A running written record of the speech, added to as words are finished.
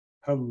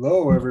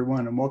Hello,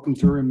 everyone, and welcome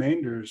to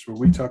Remainders, where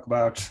we talk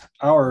about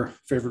our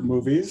favorite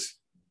movies.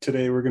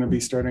 Today, we're going to be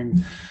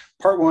starting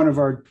part one of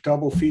our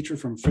double feature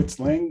from Fritz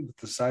Lang with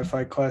the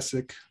sci-fi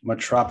classic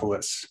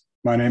Metropolis.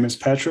 My name is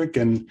Patrick,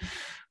 and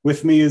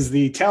with me is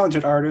the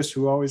talented artist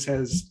who always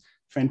has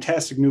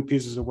fantastic new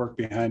pieces of work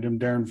behind him,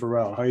 Darren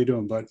Varel. How you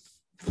doing, bud?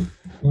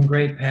 Doing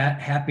great,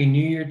 Pat. Happy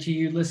New Year to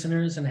you,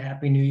 listeners, and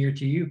Happy New Year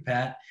to you,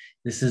 Pat.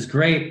 This is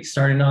great.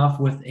 Starting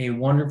off with a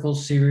wonderful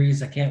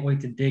series. I can't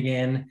wait to dig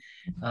in.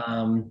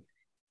 Um,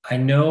 I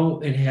know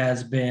it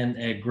has been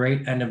a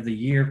great end of the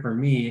year for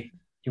me. Do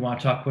you want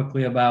to talk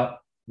quickly about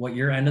what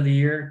your end of the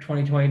year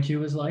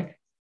 2022 is like?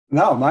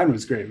 No, mine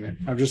was great, man.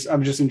 I'm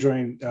just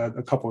enjoying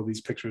a couple of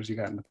these pictures you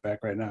got in the back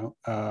right now,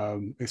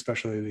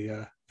 especially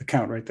the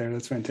count right there.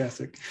 That's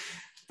fantastic.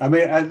 I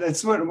mean,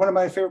 it's one of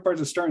my favorite parts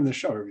of starting the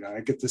show. You know,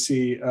 I get to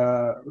see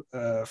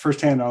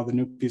firsthand all the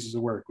new pieces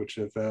of work, which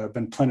have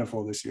been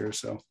plentiful this year.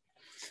 So,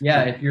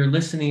 Yeah, if you're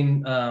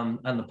listening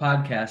on the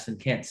podcast and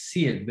can't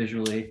see it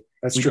visually,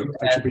 that's we true. do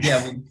add,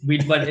 yeah,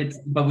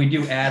 but we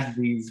do add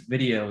these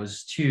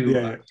videos to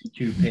Yeah, our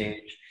YouTube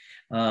page.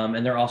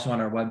 And they're also on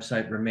our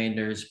website,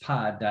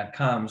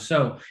 remainderspod.com.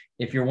 So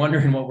if you're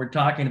wondering what we're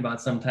talking about,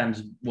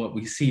 sometimes what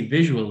we see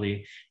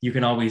visually, you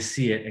can always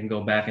see it and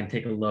go back and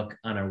take a look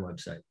on our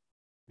website.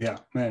 yeah,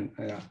 man.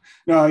 Yeah.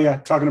 No, yeah.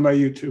 Talking about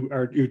YouTube,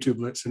 our YouTube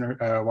listener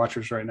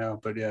watchers right now,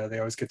 but yeah, they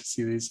always get to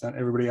see these.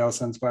 Everybody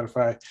else on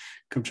Spotify,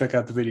 come check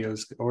out the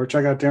videos or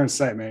check out Darren's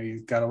site, man.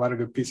 He's got a lot of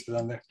good pieces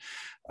on there.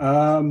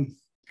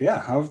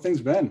 Yeah, how have things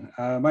been?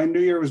 My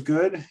New Year was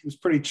good. It was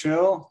pretty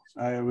chill.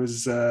 I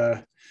was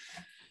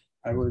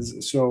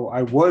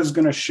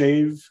gonna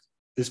shave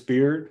this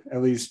beard,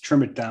 at least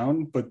trim it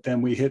down, but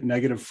then we hit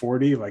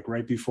 -40 like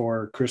right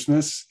before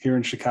Christmas here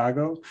in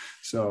Chicago.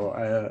 So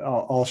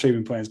all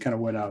shaving plans kind of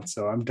went out.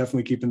 So I'm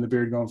definitely keeping the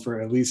beard going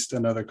for at least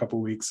another couple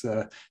of weeks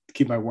to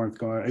keep my warmth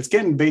going. It's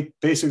getting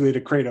basically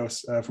to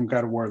Kratos from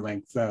God of War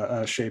length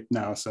shape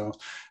now. So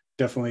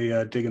definitely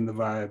digging the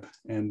vibe.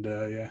 And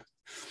yeah.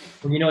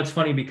 Well, it's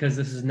funny because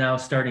this is now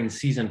starting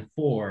season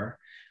 4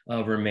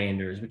 of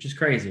Remainders, which is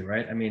crazy,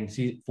 right? I mean,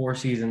 4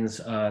 seasons,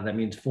 that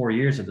means 4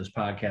 years of this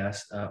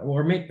podcast,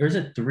 or is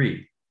it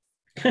 3?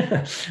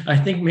 I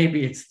think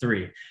maybe it's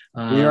 3.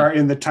 We are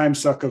in the time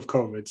suck of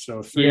COVID,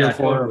 so 3 or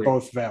 4 totally. are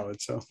both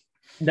valid. So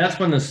That's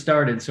when this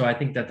started. So I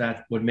think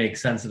that would make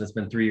sense that it's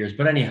been 3 years.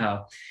 But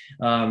anyhow,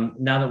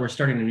 now that we're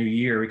starting a new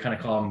year, we kind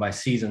of call them by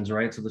seasons,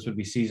 right? So this would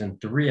be season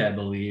 3, I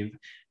believe,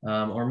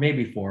 or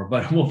maybe 4,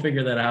 but we'll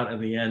figure that out at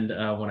the end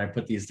when I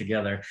put these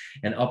together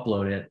and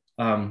upload it.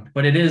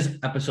 But it is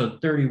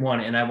episode 31.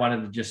 And I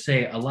wanted to just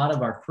say a lot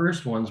of our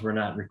first ones were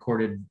not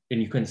recorded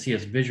and you couldn't see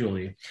us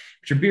visually.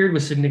 But your beard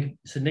was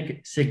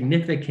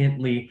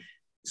significantly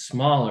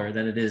smaller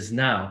than it is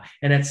now.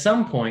 And at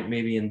some point,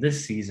 maybe in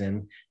this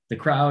season, the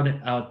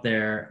crowd out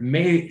there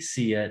may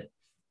see it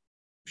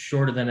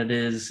shorter than it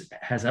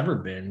has ever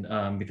been,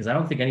 because I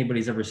don't think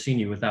anybody's ever seen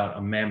you without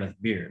a mammoth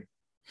beard.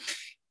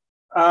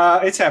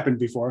 it's happened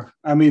before.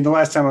 I mean, the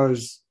last time I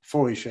was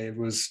fully shaved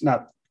was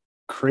not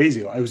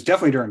crazy. It was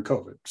definitely during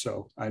COVID,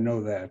 so I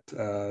know that.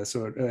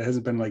 So it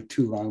hasn't been like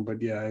too long,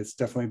 but yeah, it's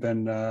definitely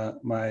been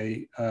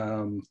my.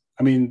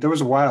 I mean, there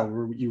was a while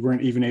where you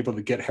weren't even able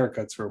to get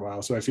haircuts for a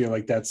while, so I feel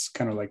like that's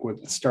kind of like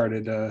what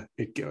started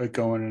it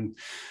going. And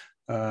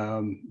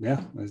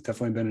yeah, it's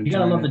definitely been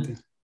enjoying it.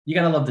 You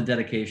gotta love the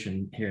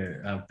dedication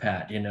here,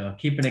 Pat.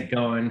 Keeping it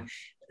going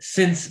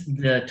since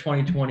the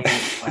 2020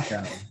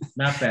 lockdown.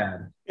 Not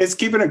bad. It's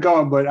keeping it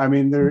going, but I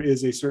mean, there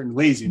is a certain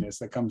laziness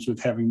that comes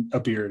with having a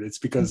beard. It's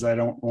because I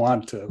don't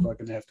want to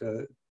fucking have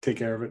to take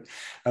care of it.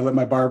 I let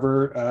my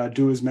barber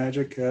do his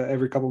magic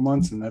every couple of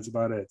months, and that's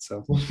about it.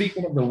 So, well,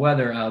 speaking of the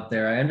weather out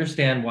there, I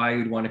understand why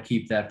you'd want to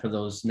keep that for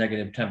those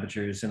negative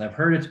temperatures, and I've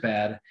heard it's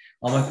bad.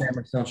 All my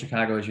family's still in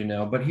Chicago, as you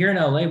know, but here in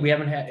LA, we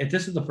haven't had.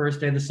 This is the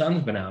first day the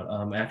sun's been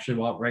out. Actually,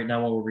 right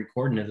now while we're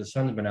recording it, the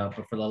sun's been out,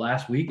 but for the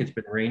last week, it's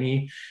been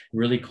rainy,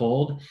 really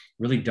cold,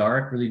 really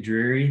dark, really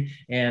dreary,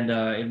 and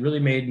it really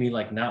made me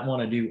like not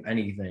want to do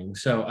anything.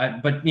 So,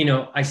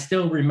 I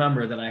still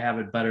remember that I have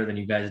it better than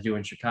you guys do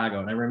in Chicago,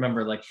 and I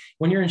remember like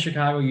when you're in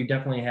Chicago, you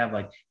definitely have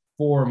like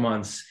 4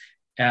 months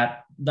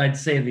at, I'd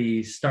say,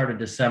 the start of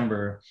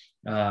December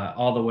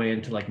all the way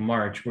into like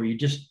March, where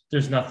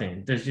there's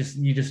nothing.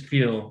 You just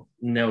feel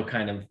no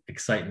kind of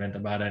excitement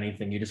about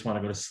anything. You just want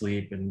to go to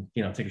sleep and,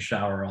 take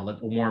a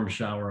warm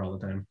shower all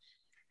the time.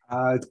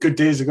 it's good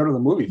days to go to the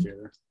movie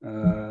theater.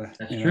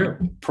 That's true.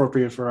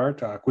 Appropriate for our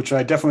talk, which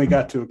I definitely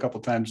got to a couple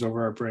times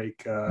over our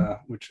break. So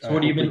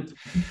what have you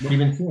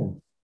been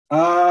seeing?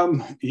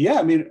 Yeah,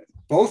 I mean,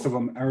 both of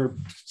them are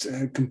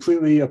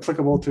completely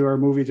applicable to our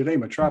movie today,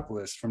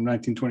 Metropolis from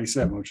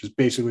 1927, which is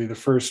basically the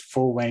first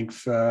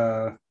full-length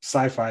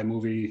sci-fi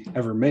movie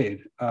ever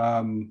made.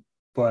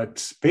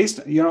 But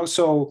based, Damien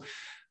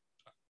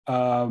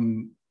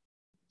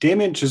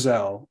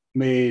Chazelle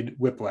made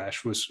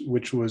Whiplash,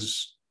 which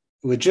was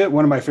legit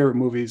one of my favorite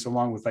movies,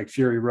 along with like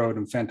Fury Road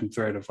and Phantom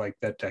Thread of like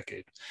that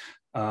decade.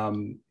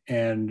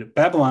 And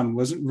Babylon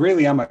wasn't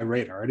really on my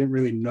radar. I didn't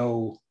really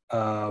know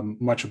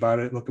much about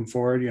it looking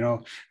forward. I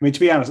mean, to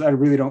be honest, I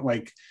really don't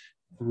like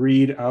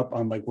read up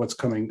on like what's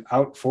coming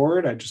out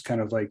forward. I just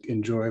kind of like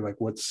enjoy like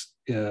what's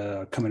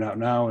coming out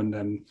now, and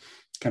then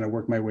kind of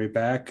work my way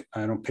back.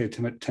 I don't pay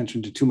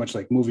attention to too much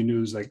like movie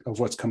news, like of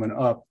what's coming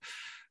up.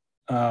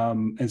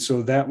 And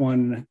so that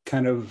one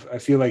kind of, I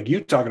feel like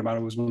you talking about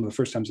it was one of the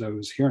first times I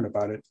was hearing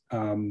about it.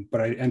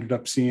 But I ended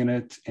up seeing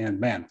it, and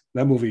man,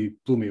 that movie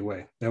blew me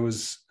away. That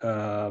was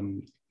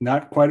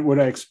not quite what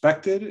I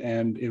expected,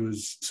 and it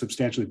was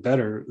substantially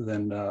better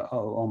than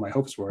all my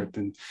hopes for it.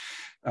 And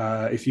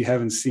if you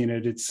haven't seen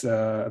it, it's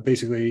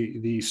basically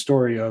the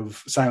story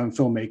of silent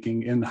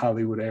filmmaking in the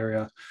Hollywood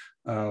area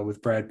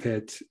with Brad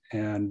Pitt,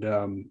 and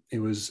it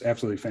was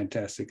absolutely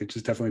fantastic. It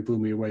just definitely blew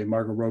me away.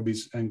 Margot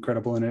Robbie's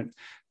incredible in it.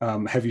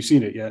 Have you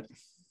seen it yet?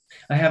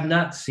 I have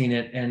not seen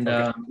it, and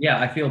Okay.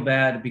 yeah, I feel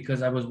bad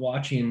because I was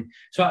watching.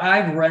 So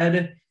I've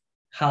read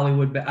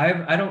Hollywood.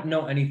 I don't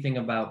know anything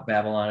about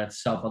Babylon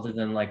itself other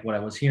than like what I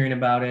was hearing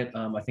about it.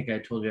 I think I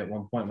told you at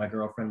one point my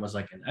girlfriend was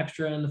like an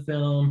extra in the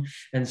film,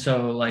 and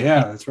so like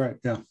Yeah, that's right.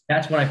 Yeah,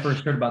 that's when I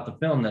first heard about the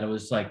film, that it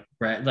was like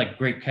like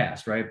great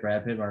cast, right?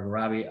 Brad Pitt, Margot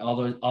Robbie,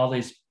 all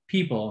these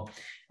people.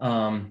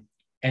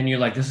 And you're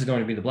like, this is going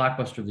to be the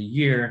blockbuster of the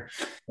year.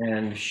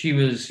 And she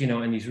was,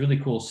 in these really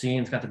cool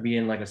scenes, got to be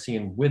in like a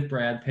scene with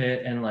Brad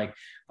Pitt, and like,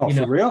 oh,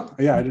 for real?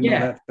 Yeah, I didn't know yeah,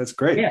 that. That's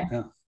great. yeah.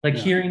 Yeah, Like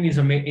yeah, hearing these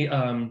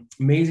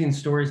amazing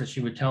stories that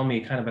she would tell me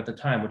kind of at the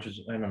time, which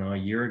was, I don't know, a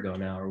year ago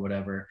now or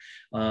whatever.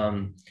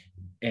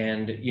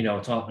 And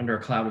it's all under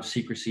a cloud of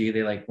secrecy.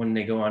 They like, when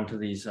they go on to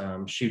these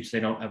shoots,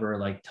 they don't ever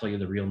like tell you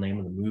the real name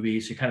of the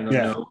movie, so you kind of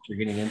don't know what you're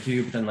getting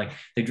into. But then like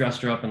they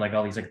dressed her up in like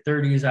all these like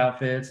 30s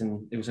outfits,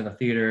 and it was in a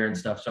theater and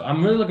stuff. So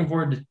I'm really looking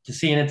forward to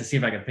seeing it, to see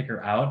if I can pick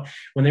her out.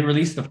 When they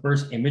released the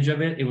first image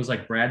of it, it was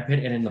like Brad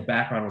Pitt, and in the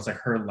background was like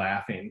her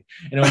laughing,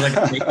 and it was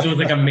like it was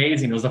like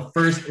amazing. It was the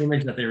first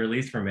image that they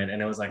released from it,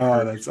 and it was like,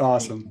 oh, that's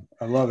awesome.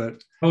 I love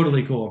it.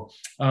 totally cool.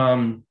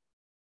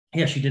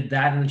 Yeah, she did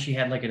that, and then she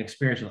had like an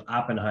experience with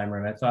Oppenheimer,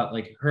 and I thought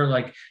like her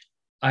like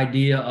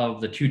idea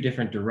of the two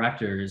different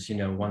directors,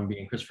 one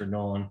being Christopher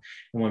Nolan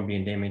and one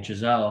being Damien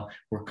Chazelle,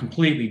 were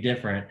completely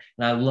different,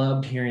 and I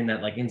loved hearing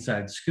that like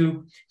inside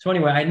scoop. So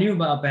anyway, I knew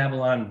about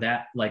Babylon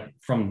that like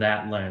from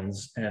that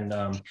lens, and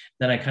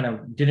then I kind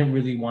of didn't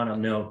really want to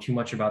know too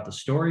much about the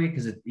story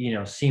because it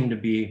seemed to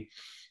be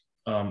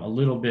a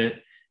little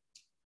bit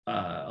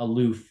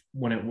aloof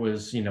when it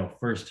was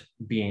first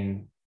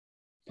being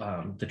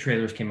the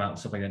trailers came out and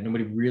stuff like that.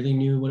 Nobody really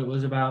knew what it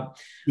was about.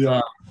 Yeah.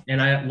 And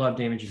I love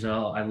Damien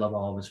Chazelle. I love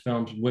all of his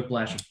films.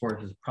 Whiplash, of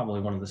course, is probably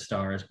one of the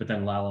stars, but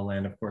then La La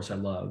Land, of course, I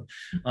love.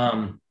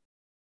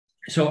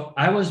 So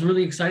I was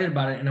really excited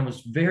about it, and I was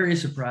very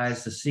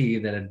surprised to see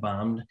that it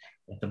bombed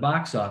at the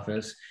box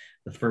office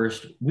the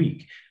first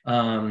week.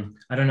 I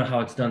don't know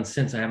how it's done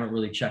since. I haven't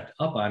really checked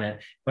up on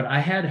it, but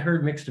I had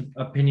heard mixed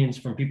opinions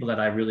from people that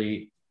I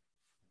really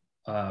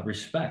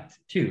respect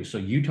too. So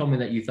you told me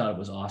that you thought it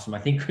was awesome. I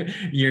think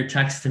your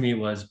text to me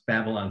was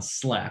Babylon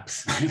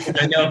slaps.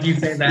 I know if you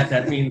say that,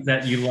 that means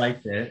that you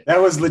liked it. That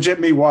was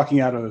legit me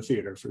walking out of the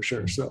theater for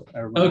sure. So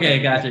okay,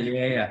 gotcha.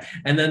 Yeah.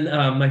 And then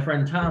my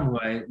friend Tom, who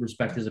I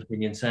respect his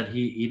opinion, said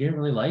he didn't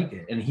really like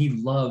it, and he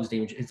loves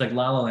Damien. It's like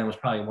La La Land was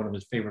probably one of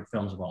his favorite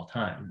films of all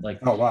time. Like,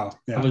 oh wow,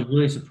 yeah. I was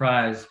really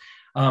surprised.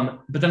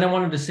 But then I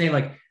wanted to say,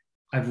 like,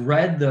 I've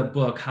read the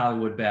book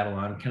Hollywood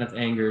Babylon, Kenneth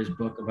Anger's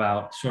book,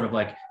 about sort of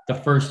like the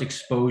first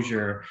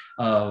exposure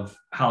of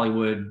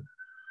Hollywood,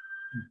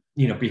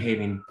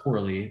 behaving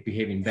poorly,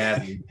 behaving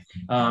badly.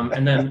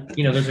 And then,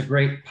 there's a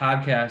great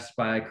podcast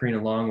by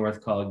Karina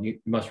Longworth called You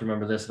Must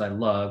Remember This that I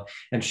love.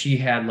 And she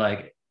had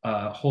like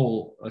a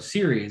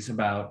series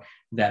about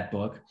that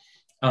book.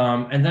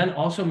 And then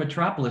also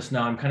Metropolis.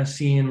 Now I'm kind of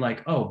seeing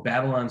like, oh,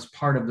 Babylon's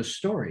part of the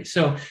story.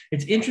 So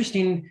it's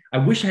interesting. I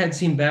wish I had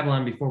seen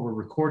Babylon before we're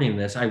recording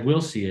this. I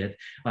will see it.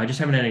 I just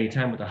haven't had any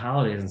time with the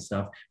holidays and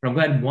stuff, but I'm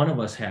glad one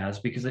of us has,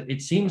 because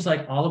it seems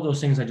like all of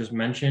those things I just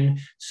mentioned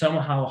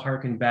somehow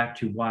harken back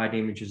to why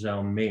Damien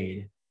Chazelle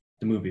made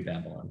the movie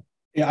Babylon.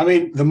 Yeah, I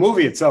mean, the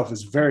movie itself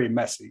is very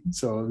messy.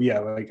 So yeah,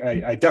 like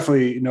I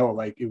definitely know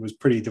like it was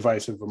pretty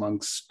divisive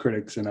amongst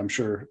critics, and I'm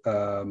sure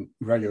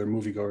regular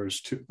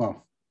moviegoers too.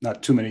 Well,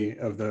 not too many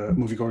of the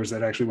moviegoers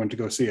that actually went to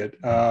go see it.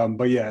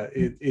 But yeah,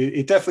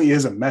 it definitely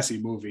is a messy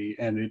movie,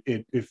 and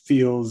it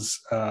feels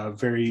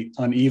very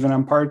uneven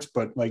on parts,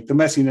 but like the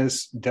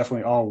messiness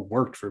definitely all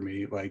worked for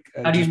me. Like,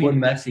 how do you mean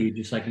messy?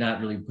 Just like not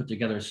really put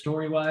together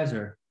story wise,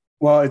 or?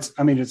 Well,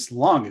 it's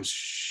long as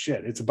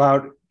shit. It's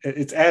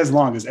as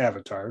long as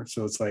Avatar.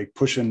 So it's like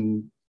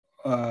pushing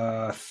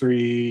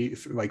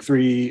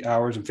 3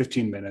 hours and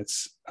 15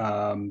 minutes.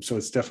 So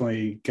it's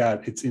definitely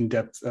got its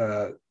in-depth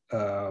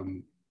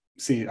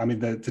scene. I mean,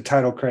 the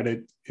title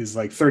credit is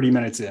like 30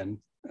 minutes in,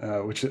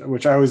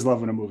 which I always love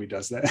when a movie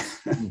does that.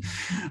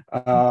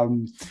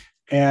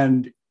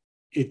 And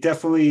it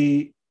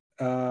definitely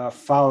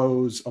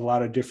follows a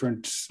lot of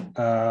different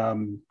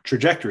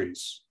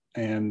trajectories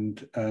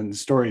and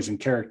stories and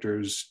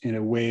characters in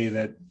a way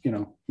that,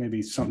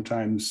 maybe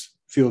sometimes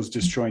feels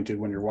disjointed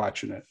when you're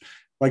watching it.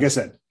 Like I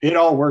said, it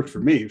all worked for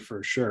me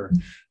for sure.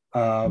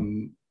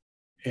 Um,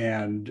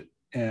 and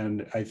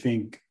I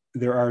think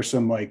there are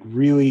some like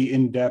really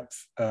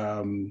in-depth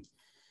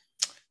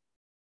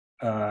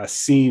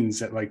scenes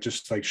that like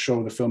just like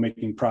show the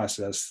filmmaking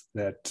process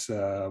that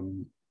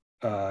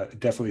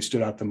definitely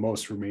stood out the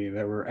most for me,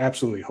 that were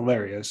absolutely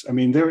hilarious. I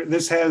mean,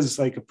 this has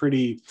like a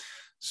pretty,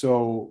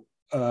 so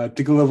to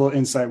give a little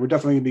insight, we're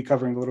definitely going to be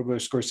covering a little bit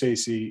of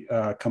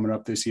Scorsese coming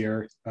up this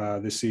year,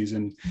 this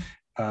season,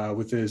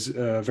 with his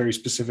very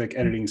specific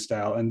editing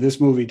style. And this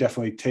movie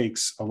definitely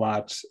takes a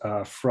lot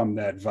from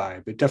that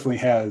vibe. It definitely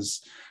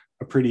has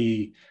a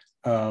pretty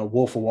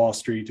Wolf of Wall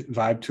Street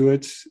vibe to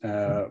it.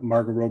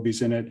 Margot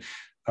Robbie's in it.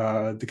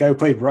 The guy who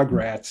played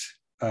Rugrat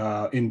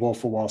in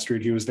Wolf of Wall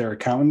Street, he was their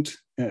accountant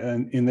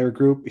in their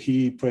group.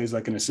 He plays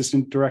like an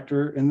assistant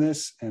director in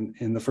this, and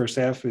in the first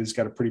half, he's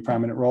got a pretty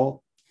prominent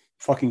role.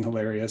 Fucking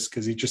hilarious,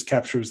 because he just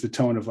captures the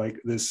tone of like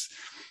this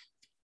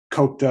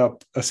coked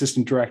up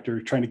assistant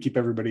director trying to keep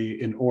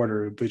everybody in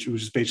order, which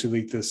was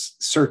basically this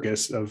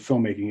circus of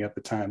filmmaking at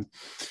the time.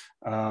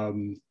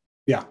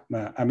 Yeah,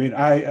 I mean,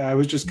 I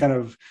was just kind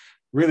of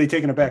really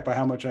taken aback by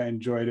how much I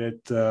enjoyed it.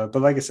 But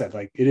like I said,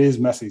 like it is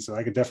messy, so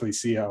I could definitely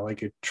see how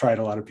like it tried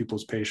a lot of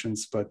people's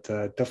patience, but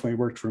definitely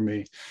worked for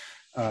me.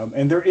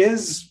 And there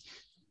is,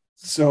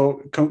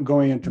 so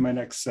going into my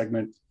next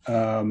segment,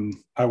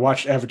 I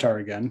watched Avatar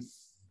again.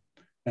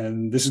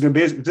 And this is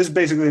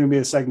basically going to be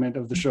a segment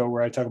of the show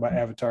where I talk about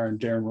Avatar and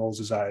Darren rolls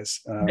his eyes.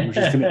 We're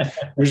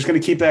just going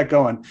to keep that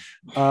going.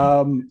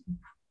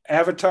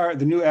 Avatar,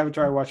 the new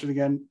Avatar, I watched it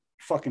again.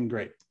 Fucking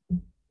great.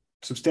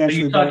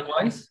 Substantially better.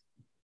 Twice?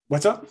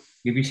 What's up?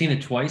 Have you seen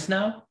it twice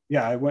now?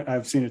 Yeah,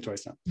 I've seen it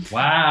twice now.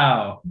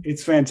 Wow.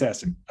 It's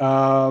fantastic.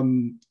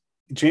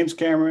 James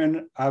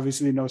Cameron,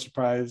 obviously no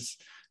surprise,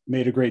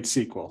 made a great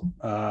sequel.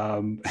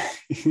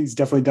 He's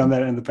definitely done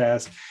that in the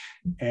past.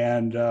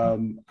 And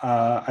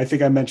I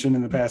think I mentioned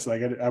in the past,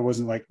 like I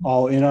wasn't like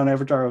all in on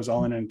Avatar. I was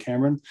all in on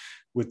Cameron.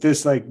 With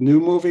this like new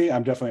movie,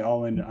 I'm definitely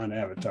all in on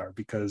Avatar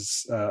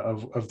because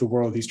of the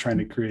world he's trying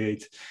to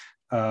create.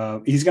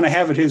 He's going to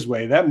have it his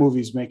way. That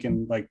movie's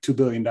making like $2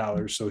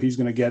 billion. So he's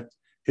going to get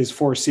his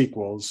 4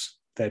 sequels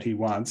that he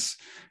wants.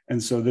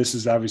 And so this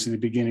is obviously the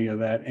beginning of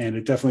that. And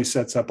it definitely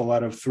sets up a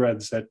lot of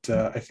threads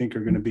that I think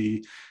are going to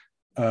be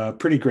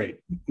pretty great.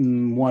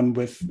 One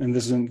with, and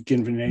this isn't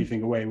giving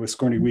anything away, with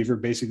Sigourney Weaver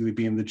basically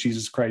being the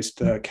Jesus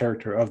Christ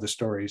character of the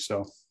story.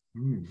 So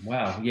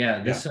wow.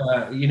 Yeah. This,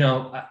 you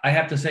know, I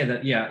have to say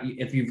that, yeah,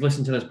 if you've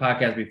listened to this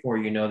podcast before,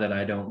 you know that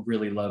I don't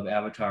really love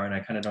Avatar and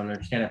I kind of don't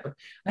understand it, but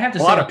I have to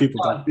say, a lot of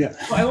people don't. Yeah.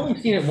 Well, I've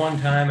only seen it one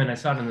time and I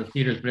saw it in the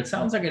theaters, but it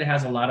sounds like it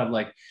has a lot of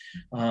like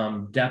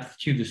depth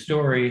to the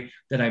story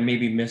that I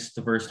maybe missed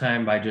the first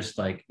time by just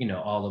like, you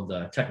know, all of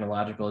the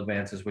technological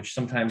advances, which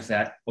sometimes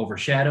that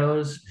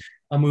overshadows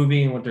a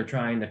movie and what they're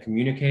trying to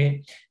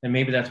communicate. And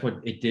maybe that's what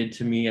it did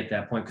to me at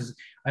that point. Because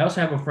I also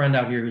have a friend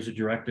out here who's a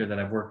director that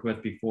I've worked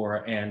with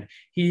before, and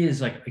he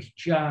is like a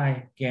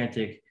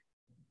gigantic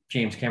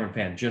James Cameron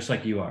fan, just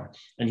like you are.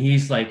 And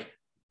he's like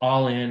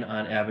all in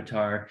on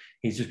Avatar.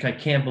 He's just, I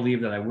can't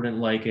believe that I wouldn't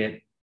like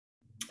it.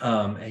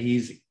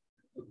 He's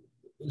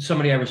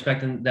somebody I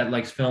respect and that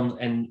likes films,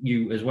 and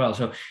you as well.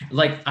 So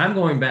like, I'm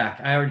going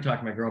back. I already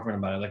talked to my girlfriend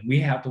about it. Like, we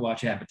have to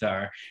watch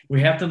Avatar. We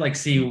have to like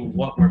see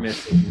what we're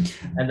missing.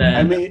 And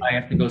then I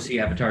have to go see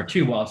Avatar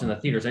 2 while it's in the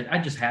theaters. I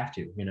just have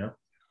to, you know?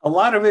 A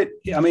lot of it,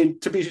 I mean,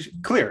 to be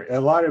clear, a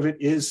lot of it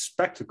is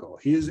spectacle.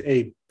 He is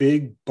a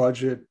big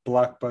budget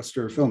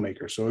blockbuster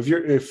filmmaker. So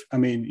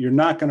you're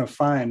not going to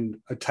find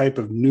a type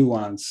of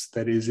nuance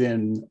that is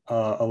in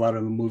a lot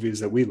of the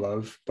movies that we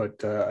love,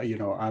 but you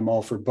know, I'm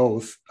all for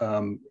both.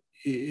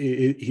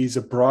 He's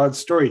a broad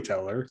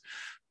storyteller,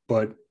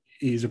 but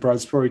he's a broad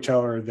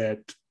storyteller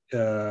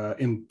that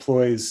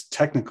employs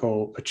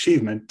technical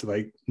achievement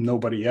like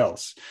nobody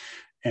else.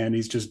 And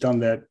he's just done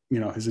that, you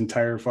know, his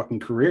entire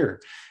fucking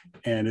career.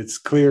 And it's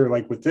clear,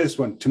 like with this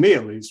one, to me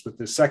at least, with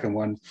this second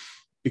one,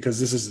 because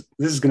this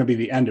is going to be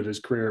the end of his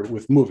career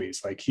with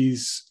movies. Like he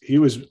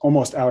was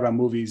almost out on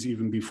movies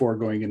even before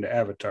going into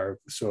Avatar.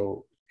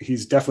 So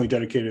he's definitely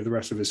dedicated the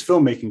rest of his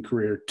filmmaking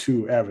career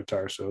to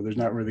Avatar. So there's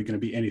not really going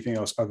to be anything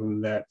else other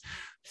than that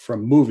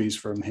from movies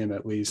from him,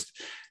 at least.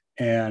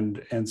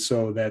 And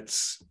so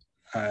that's,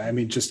 I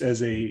mean, just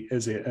as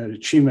an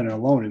achievement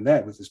alone in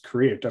that with his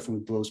career, it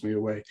definitely blows me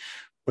away.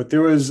 But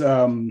there was,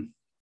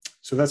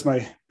 so that's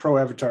my pro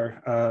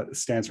Avatar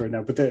stance right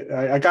now. But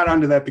I got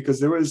onto that because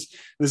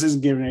this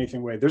isn't giving anything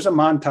away. There's a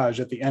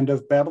montage at the end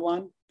of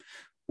Babylon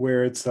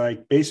where it's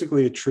like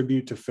basically a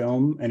tribute to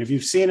film. And if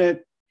you've seen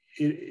it,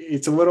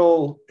 it's a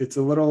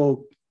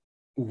little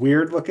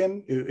weird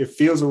looking. It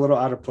feels a little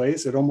out of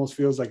place. It almost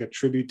feels like a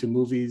tribute to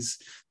movies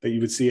that you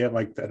would see at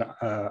like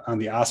on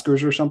the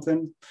Oscars or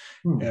something,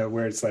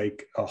 where it's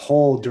like a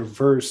whole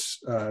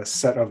diverse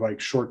set of like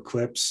short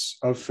clips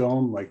of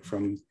film, like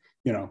from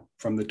the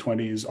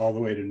 20s all the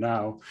way to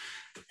now.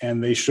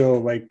 And they show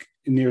like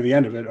near the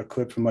end of it, a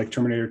clip from like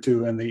Terminator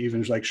 2. And they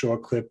even like show a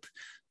clip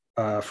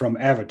from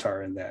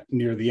Avatar in that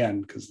near the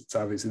end, because it's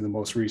obviously the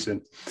most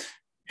recent.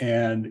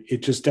 And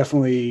it just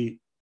definitely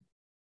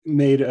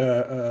made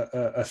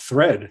a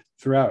thread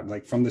throughout,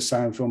 like from the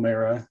silent film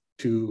era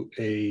to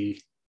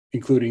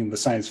including the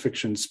science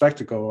fiction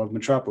spectacle of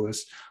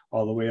Metropolis,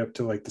 all the way up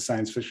to like the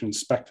science fiction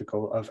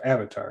spectacle of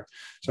Avatar.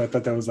 So I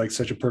thought that was like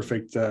such a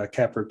perfect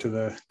capper to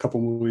the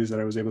couple movies that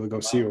I was able to go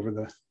see over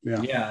the,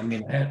 Yeah, I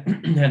mean, I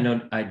had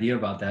no idea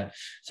about that.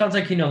 Sounds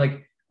like,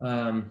 like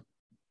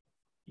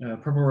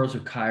Purple Rose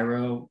of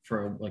Cairo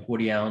for like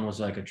Woody Allen was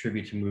like a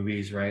tribute to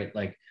movies, right?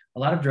 Like a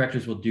lot of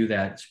directors will do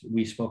that.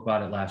 We spoke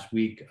about it last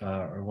week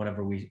or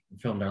whenever we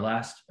filmed our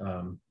last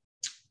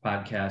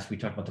podcast. We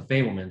talked about The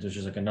Fablemans, which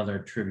is like another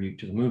tribute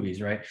to the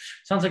movies, right?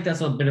 Sounds like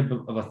that's a bit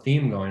of a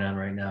theme going on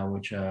right now,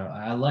 which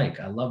I like.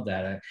 I love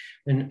that.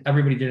 And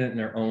everybody did it in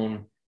their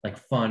own like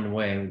fun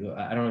way.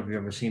 I don't know if you've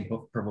ever seen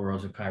Purple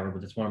Rose of Cairo,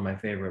 but it's one of my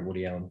favorite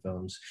Woody Allen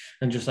films.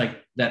 And just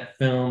like that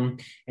film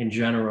in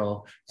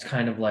general, it's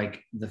kind of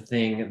like the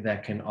thing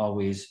that can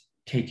always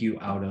take you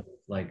out of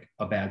like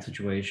a bad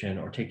situation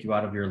or take you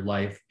out of your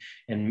life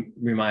and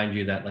remind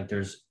you that like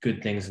there's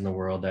good things in the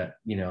world that,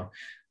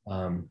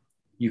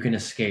 you can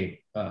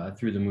escape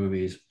through the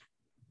movies.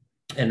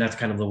 And that's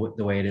kind of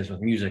the way it is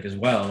with music as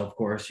well. Of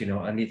course,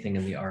 anything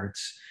in the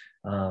arts.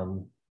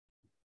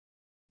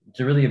 It's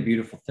really a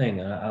beautiful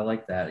thing. I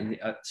like that.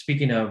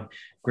 Speaking of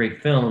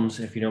great films,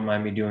 if you don't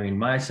mind me doing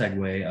my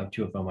segue up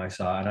to a film I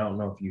saw, and I don't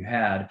know if you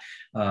had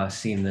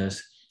seen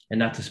this, and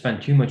not to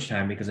spend too much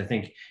time because I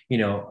think,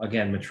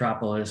 again,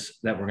 Metropolis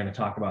that we're going to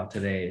talk about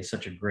today is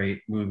such a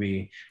great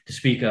movie to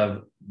speak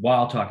of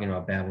while talking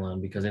about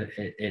Babylon, because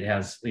it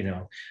has,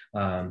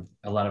 a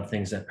lot of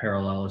things that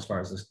parallel as far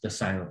as the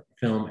silent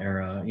film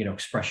era,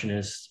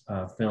 expressionist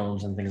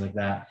films and things like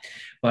that.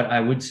 But I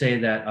would say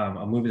that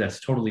a movie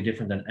that's totally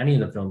different than any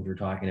of the films we're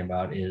talking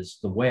about is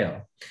The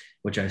Whale,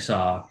 which I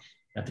saw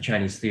at the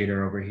Chinese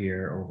theater over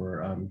here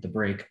over the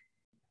break,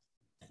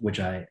 which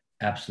I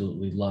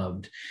absolutely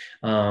loved.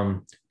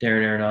 Darren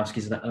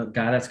Aronofsky's a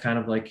guy that's kind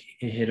of like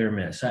a hit or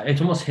miss.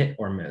 It's almost hit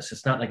or miss.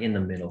 It's not like in the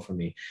middle for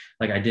me.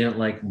 Like I didn't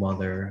like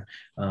Mother.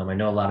 I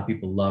know a lot of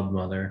people loved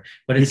Mother,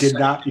 but you did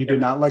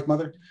not like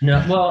Mother?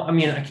 No, well, I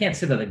mean, I can't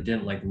say that I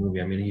didn't like the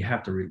movie. I mean, you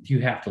have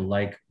to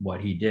like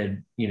what he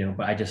did,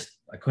 but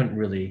I couldn't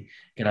really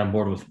get on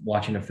board with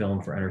watching a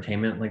film for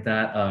entertainment like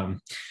that.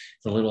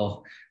 It's a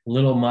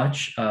little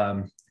much,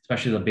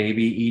 especially the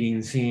baby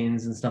eating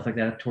scenes and stuff like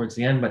that towards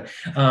the end. But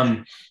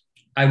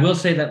I will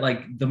say that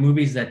like the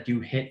movies that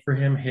do hit for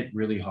him hit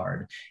really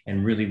hard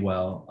and really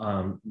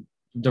well.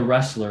 The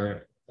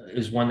Wrestler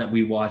is one that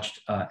we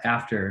watched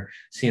after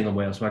seeing The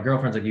Whale. So my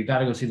girlfriend's like, you got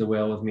to go see The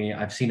Whale with me.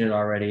 I've seen it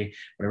already,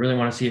 but I really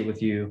want to see it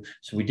with you.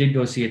 So we did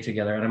go see it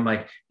together. And I'm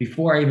like,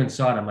 before I even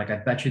saw it, I'm like, I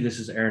bet you this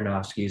is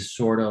Aronofsky's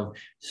sort of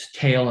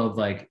tale of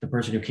like the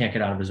person who can't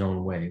get out of his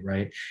own way,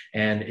 right?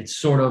 And it's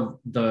sort of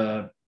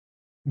the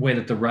way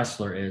that The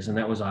Wrestler is, and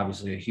that was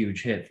obviously a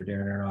huge hit for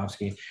Darren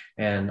Aronofsky.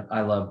 And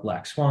I love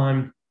Black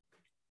Swan.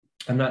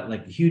 I'm not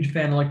like a huge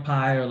fan of like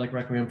Pi or like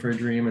Requiem for a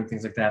Dream and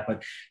things like that,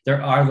 but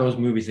there are those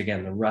movies,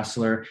 again, The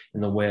Wrestler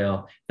and The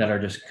Whale, that are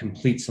just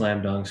complete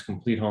slam dunks,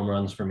 complete home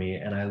runs for me.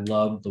 And I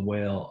love The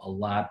Whale a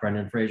lot.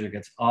 Brendan Fraser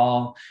gets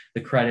all the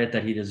credit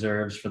that he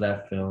deserves for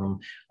that film.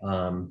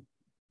 Hell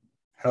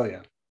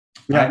yeah.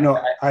 Yeah,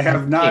 no, I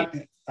have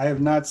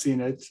not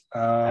seen it.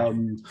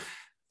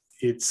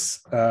 It's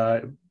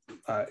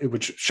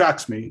which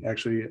shocks me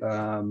actually,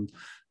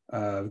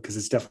 because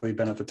it's definitely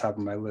been at the top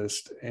of my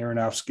list.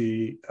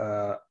 Aronofsky,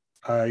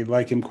 I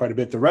like him quite a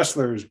bit. The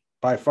Wrestler is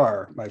by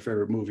far my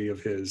favorite movie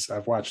of his.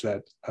 I've watched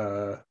that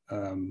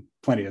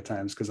plenty of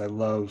times because I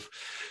love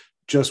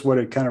just what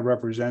it kind of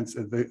represents,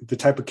 the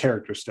type of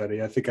character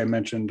study. I think I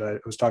mentioned, I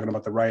was talking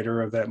about the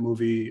writer of that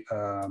movie,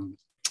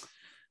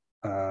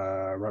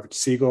 Robert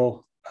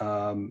Siegel.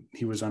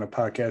 He was on a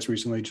podcast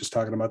recently just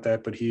talking about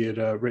that, but he had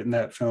written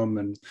that film,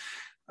 and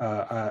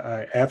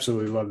I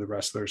absolutely love The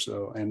Wrestler.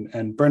 So,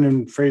 and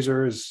Brendan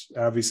Fraser is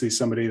obviously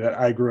somebody that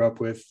I grew up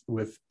with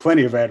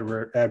plenty of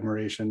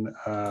admiration.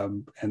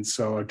 And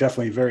so I'm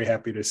definitely very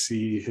happy to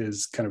see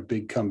his kind of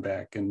big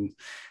comeback. And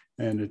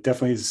it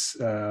definitely is,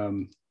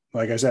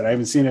 like I said, I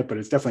haven't seen it, but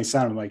it's definitely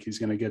sounding like he's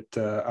going to get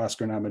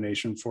Oscar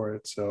nomination for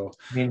it. So,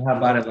 I mean, how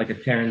about it like a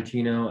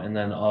Tarantino and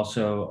then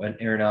also an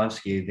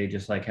Aronofsky? They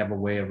just like have a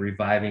way of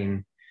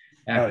reviving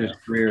actors'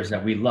 careers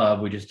that we love.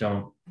 We just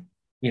don't,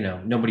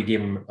 nobody gave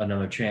them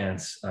another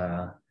chance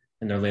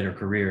in their later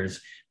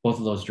careers. Both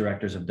of those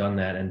directors have done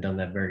that and done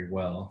that very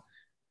well.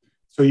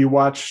 So you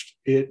watched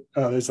it,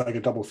 there's like a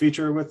double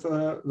feature with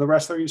The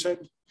Wrestler, you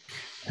said?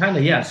 Kind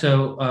of, yeah.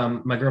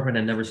 So my girlfriend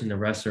had never seen The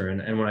Wrestler.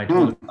 And when I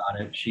told her about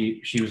it,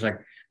 she was like,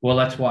 well,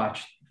 let's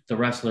watch The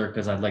Wrestler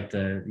because I'd like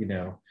to,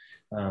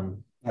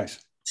 nice.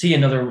 See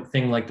another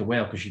thing like The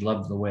Whale, because she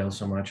loved The Whale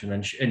so much. And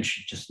then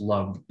she just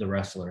loved The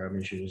Wrestler. I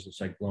mean, she was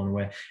just like blown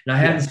away. And I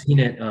hadn't seen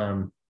it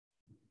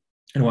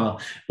in a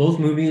while. Both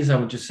movies, I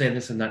would just say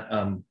this and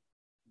not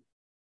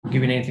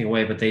giving anything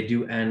away, but they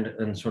do end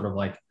and sort of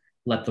like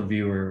let the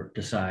viewer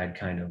decide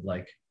kind of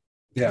like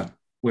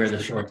where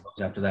the story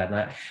goes after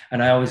that.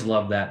 And I always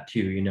love that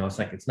too. It's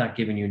like it's not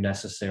giving you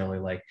necessarily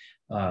like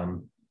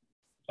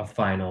a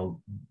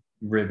final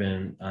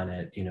ribbon on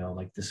it,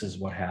 like this is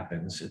what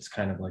happens. It's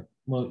kind of like,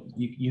 well,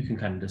 you can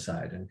kind of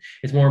decide. And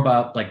it's more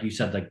about, like you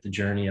said, like the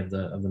journey of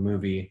the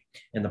movie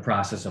and the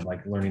process of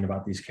like learning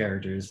about these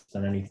characters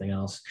than anything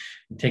else.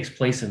 It takes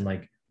place in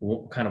like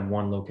kind of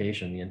one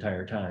location the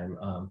entire time.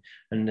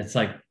 And it's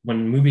like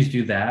when movies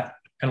do that,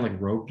 kind of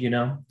like Rope,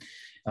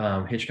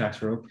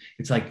 Hitchcock's Rope,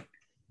 it's like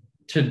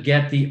to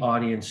get the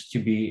audience to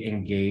be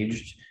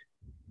engaged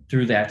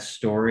through that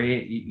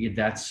story,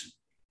 that's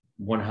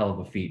one hell of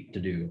a feat to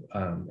do.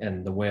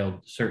 And The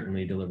Whale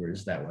certainly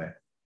delivers that way.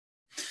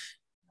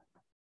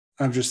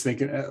 I'm just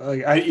thinking,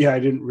 I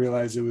didn't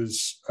realize it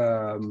was,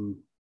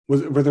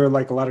 were there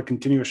like a lot of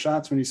continuous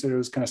shots when you said it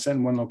was kind of set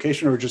in one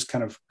location, or just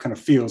kind of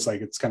feels like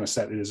it's kind of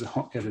set at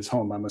his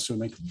home, I'm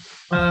assuming?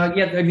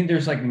 Yeah, I mean,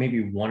 there's like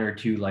maybe one or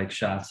two like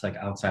shots like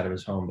outside of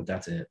his home, but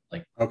that's it.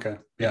 Like, okay,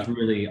 yeah, it's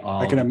really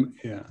all. I can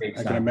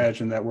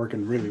imagine that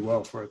working really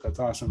well for it. That's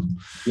awesome.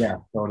 Yeah,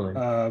 totally.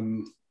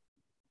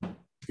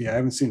 Yeah, I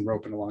haven't seen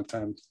Rope in a long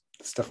time.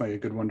 It's definitely a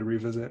good one to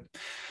revisit.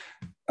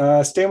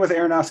 Staying with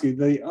Aronofsky,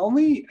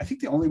 I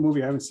think the only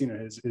movie I haven't seen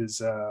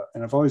is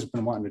and I've always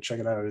been wanting to check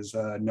it out, is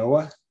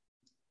Noah.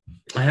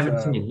 I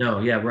haven't seen. No,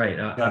 yeah, right.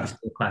 Obviously,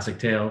 a classic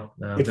tale.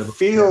 It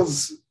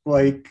feels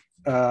like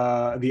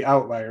The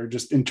Outlier,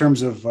 just in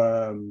terms of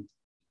the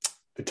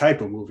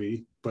type of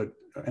movie,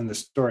 and the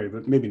story,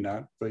 but maybe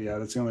not. But yeah,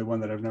 that's the only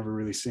one that I've never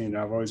really seen.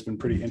 I've always been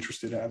pretty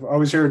interested. I've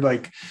always heard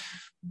like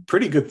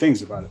pretty good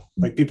things about it.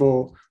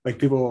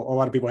 A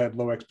lot of people had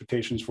low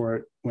expectations for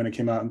it when it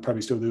came out, and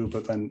probably still do.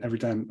 But then every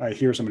time I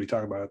hear somebody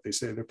talk about it, they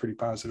say they're pretty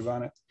positive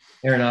on it.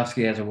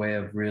 Aronofsky has a way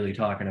of really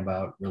talking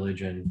about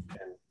religion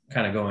and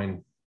kind of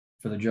going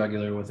for the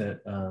jugular with it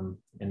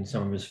in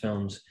some of his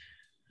films.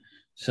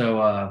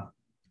 So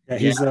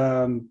he's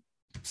and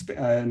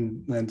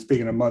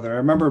speaking of Mother, I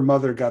remember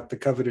Mother got the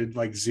coveted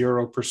like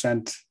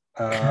 0%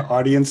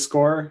 audience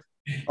score,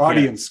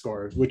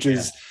 which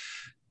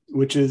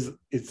is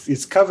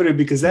it's coveted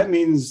because that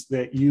means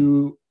that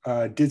you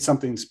did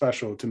something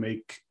special to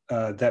make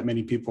that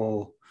many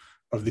people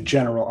of the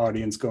general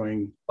audience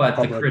going. But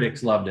public. The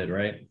critics loved it,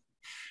 right?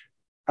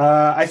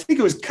 I think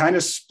it was kind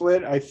of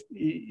split.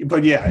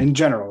 But yeah, in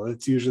general,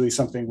 it's usually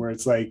something where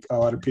it's like a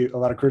lot of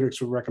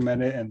critics would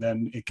recommend it, and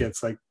then it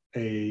gets like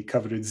a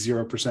coveted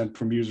 0%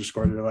 from user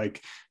score. They're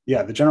like,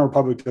 yeah, the general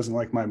public doesn't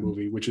like my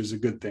movie, which is a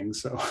good thing.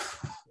 So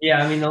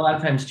yeah, I mean, a lot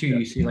of times too,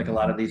 you see like a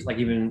lot of these, like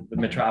even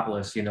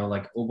Metropolis,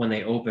 like when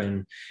they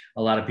open,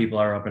 a lot of people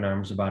are up in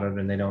arms about it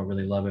and they don't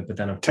really love it. But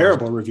then of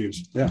terrible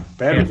reviews,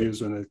 bad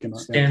reviews when it came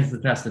out. Stands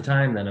the test of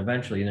time. Then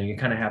eventually, you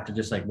kind of have to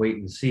just like wait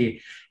and see.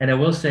 And I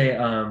will say,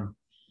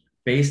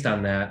 based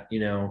on that,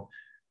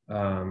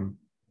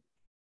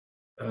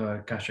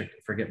 gosh, I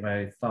forget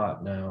my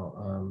thought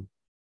now.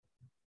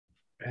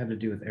 It had to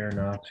do with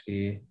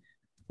Aronofsky.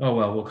 Oh,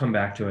 well, we'll come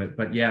back to it.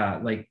 But yeah,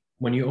 like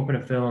when you open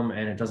a film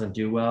and it doesn't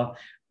do well,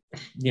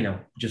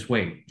 just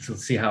wait. So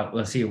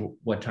let's see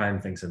what time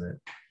thinks of it.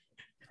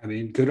 I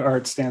mean, good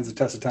art stands the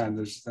test of time.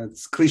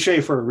 That's cliche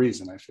for a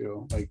reason. I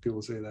feel like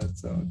people say that,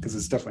 so because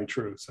it's definitely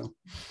true.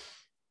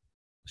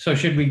 So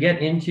should we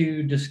get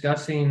into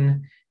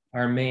discussing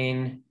our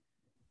main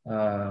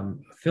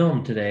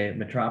film today,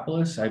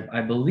 Metropolis?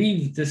 I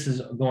believe this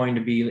is going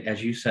to be,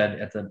 as you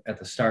said at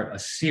the start, a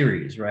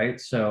series,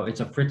 right? So it's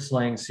a Fritz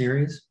Lang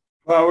series.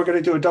 Well, we're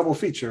going to do a double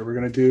feature.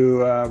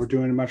 We're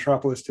doing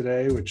Metropolis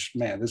today, which,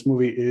 man, this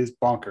movie is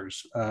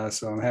bonkers.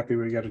 So I'm happy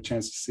we got a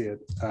chance to see it.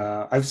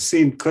 I've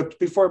seen clips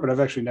before, but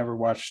I've actually never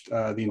watched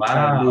the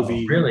entire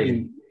movie.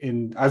 Really?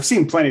 I've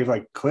seen plenty of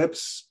like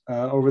clips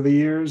over the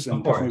years,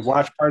 and definitely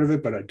watched part of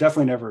it, but I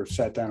definitely never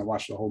sat down and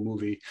watched the whole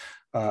movie.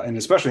 And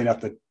especially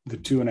not the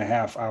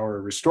 2.5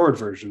 hour restored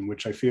version,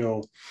 which I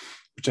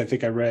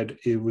think I read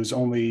it was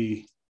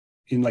only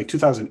in like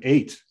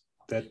 2008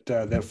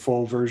 that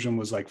full version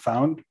was like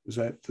found. Does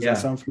that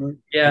sound familiar?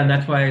 Yeah, and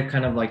that's why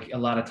kind of like a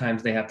lot of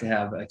times they have to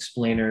have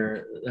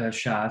explainer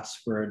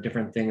shots for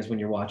different things when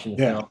you're watching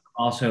the film.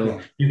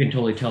 Also, you can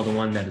totally tell the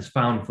one that is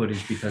found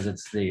footage because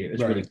it's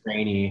really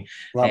grainy,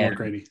 a lot more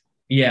grainy.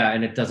 Yeah,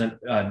 and it doesn't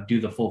do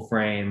the full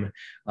frame.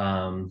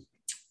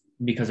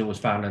 Because it was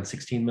found on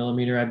 16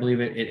 millimeter, I believe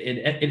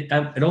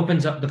it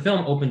opens up, the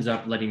film opens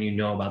up letting you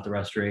know about the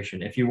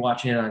restoration. If you're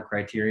watching it on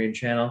Criterion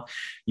Channel,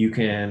 you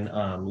can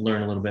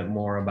learn a little bit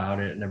more about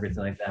it and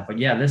everything like that. But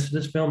yeah,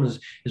 this film is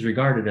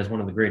regarded as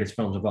one of the greatest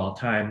films of all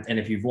time. And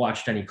if you've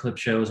watched any clip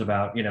shows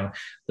about,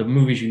 the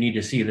movies you need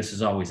to see, this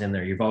is always in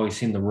there. You've always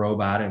seen the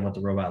robot and what the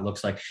robot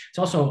looks like. It's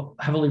also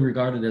heavily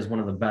regarded as one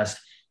of the best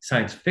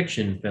science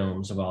fiction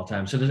films of all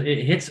time. So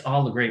it hits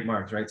all the great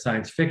marks, right?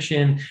 Science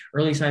fiction,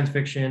 early science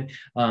fiction,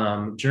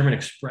 German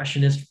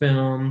expressionist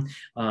film,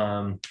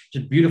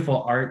 just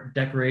beautiful art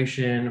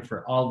decoration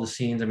for all the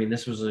scenes. I mean,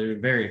 this was a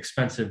very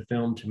expensive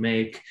film to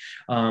make.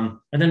 And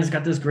then it's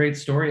got this great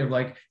story of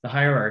like the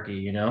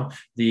hierarchy,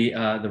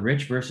 the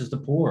rich versus the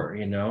poor,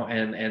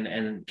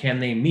 and can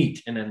they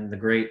meet? And then the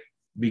great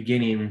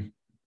beginning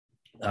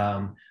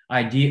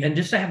idea, and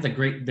just to have the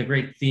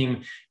great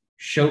theme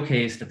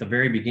showcased at the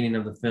very beginning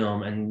of the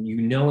film, and you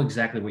know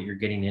exactly what you're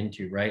getting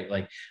into, right?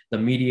 Like the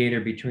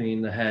mediator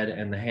between the head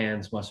and the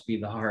hands must be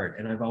the heart.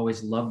 And I've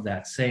always loved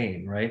that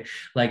saying, right?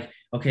 Like,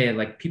 okay,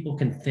 like people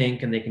can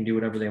think and they can do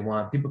whatever they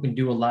want. People can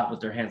do a lot with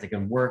their hands. They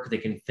can work, they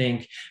can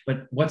think,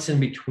 but what's in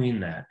between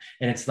that?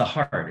 And it's the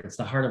heart. It's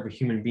the heart of a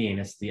human being.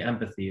 It's the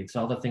empathy. It's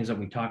all the things that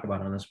we talk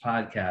about on this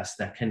podcast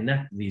that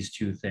connect these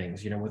two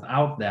things. You know,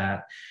 without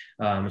that,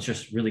 it's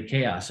just really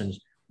chaos. And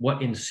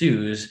what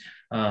ensues,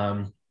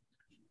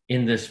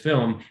 in this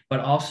film,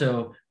 but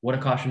also what a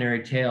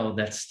cautionary tale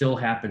that still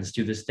happens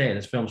to this day.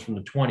 This film's from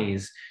the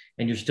 20s,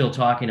 and you're still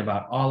talking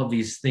about all of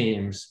these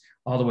themes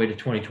all the way to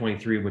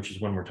 2023, which is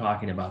when we're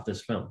talking about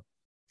this film.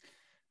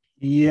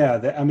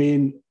 Yeah, I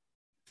mean,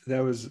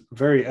 that was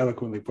very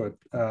eloquently put.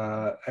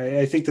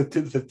 I think that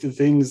the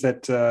things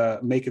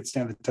that make it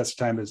stand the test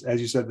of time is, as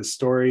you said, the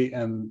story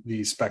and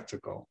the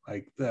spectacle.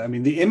 Like, I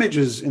mean, the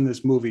images in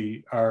this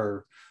movie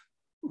are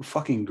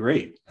fucking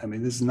great. I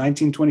mean, this is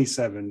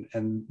 1927,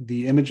 and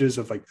the images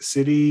of like the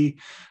city,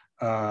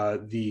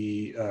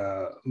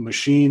 the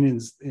machine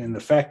in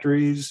the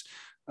factories,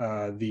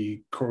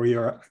 the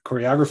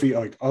choreography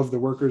like of the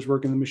workers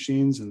working the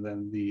machines, and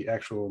then the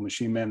actual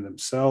machine men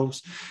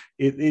themselves.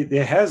 It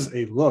has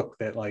a look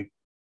that like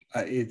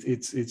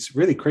it's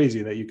really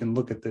crazy that you can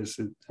look at this.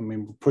 I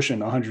mean, we're pushing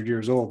 100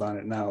 years old on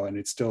it now, and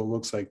it still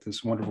looks like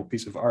this wonderful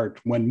piece of art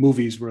when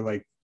movies were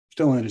like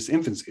still in its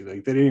infancy.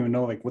 Like they didn't even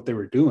know like what they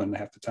were doing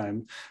half the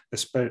time,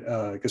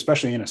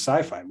 especially in a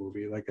sci-fi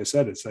movie. Like I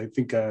said, I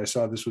think I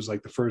saw this was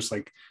like the first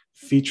like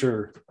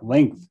feature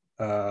length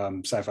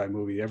sci-fi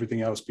movie.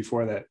 Everything else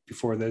before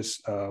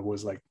this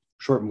was like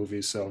short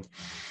movies. So,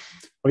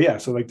 but yeah,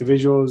 so like the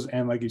visuals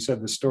and like you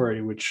said, the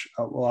story, which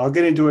I'll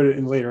get into it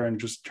in later in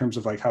just terms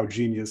of like how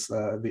genius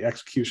the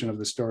execution of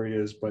the story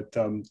is. But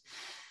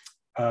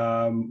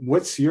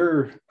what's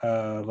your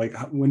like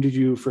when did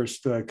you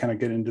first kind of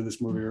get into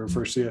this movie or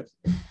first see it?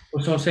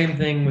 So same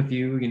thing with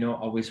you, you know,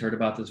 always heard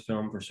about this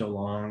film for so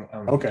long.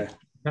 Okay,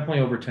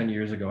 definitely over 10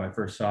 years ago I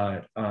first saw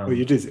it. Oh,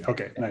 you did.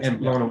 Okay, nice. And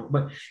blown away.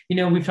 But you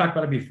know, we've talked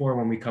about it before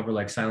when we cover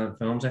like silent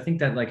films. I think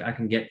that like I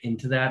can get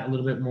into that a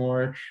little bit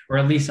more, or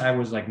at least I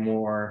was like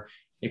more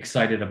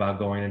excited about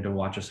going in to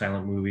watch a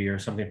silent movie or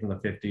something from the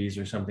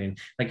 50s or something.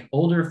 Like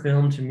older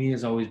film to me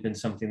has always been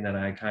something that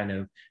I kind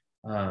of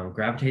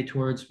gravitate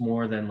towards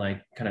more than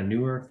like kind of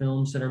newer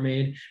films that are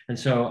made. And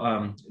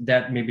so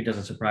that maybe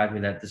doesn't surprise me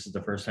that this is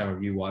the first time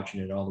of you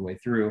watching it all the way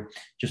through,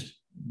 just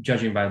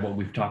judging by what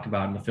we've talked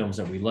about in the films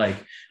that we like.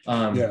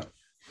 Yeah.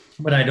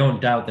 But I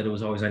don't doubt that it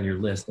was always on your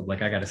list of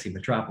like, I got to see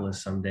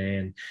Metropolis someday.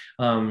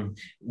 And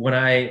when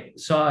I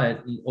saw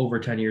it over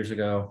 10 years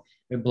ago,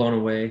 it blown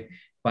away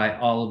by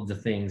all of the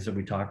things that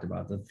we talked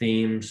about, the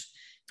themes,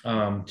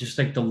 just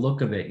like the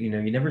look of it. You know,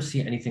 you never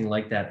see anything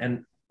like that.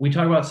 And we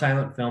talk about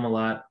silent film a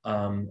lot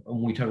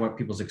when we talk about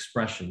people's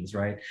expressions,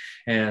 right?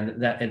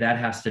 And that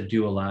has to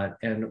do a lot.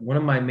 And one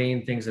of my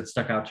main things that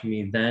stuck out to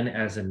me then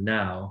as in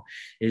now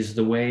is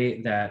the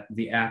way that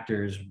the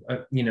actors,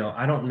 you know,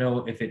 I don't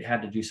know if it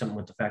had to do something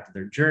with the fact that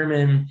they're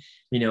German,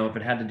 you know, if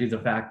it had to do the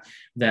fact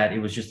that it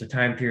was just a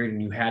time period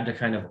and you had to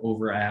kind of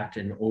overact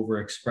and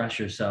overexpress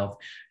yourself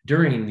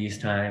during these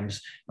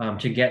times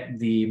to get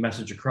the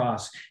message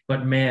across.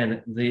 But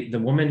man, the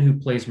woman who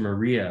plays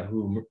Maria,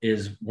 who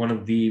is one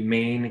of the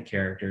main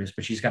characters,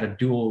 but she's got a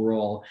dual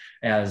role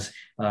as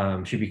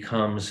she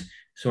becomes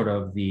sort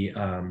of the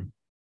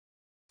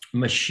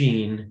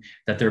machine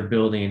that they're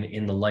building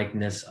in the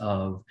likeness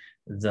of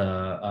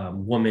the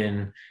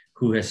woman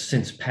who has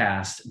since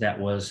passed, that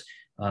was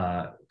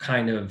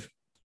kind of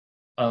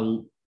a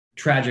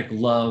tragic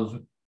love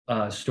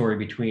story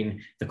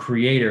between the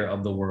creator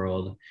of the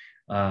world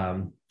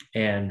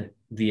and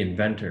the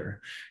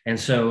inventor. And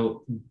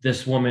so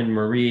this woman,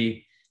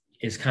 Marie,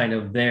 is kind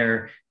of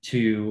there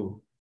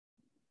to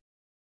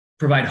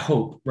provide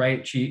hope,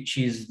 right?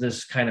 She's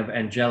this kind of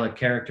angelic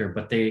character,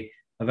 but they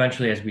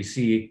eventually, as we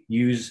see,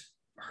 use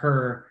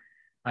her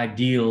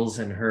ideals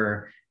and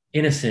her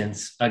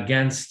innocence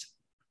against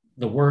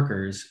the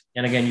workers.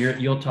 And again,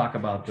 you'll talk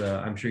about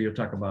I'm sure you'll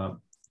talk about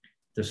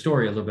the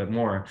story a little bit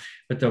more,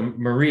 but the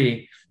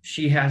Marie,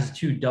 she has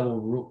two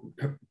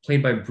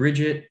played by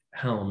Bridget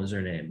Helm is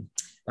her name.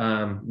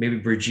 Maybe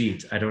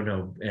Brigitte, I don't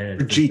know.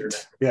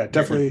 Brigitte, yeah,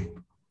 definitely.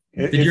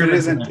 If it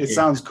isn't, it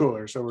sounds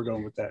cooler, so we're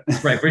going with that.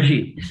 Right,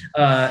 Brigitte.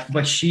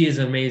 But she is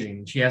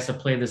amazing. She has to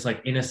play this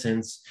like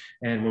innocence,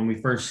 and when we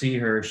first see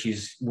her,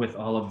 she's with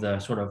all of the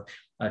sort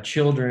of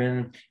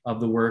children of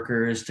the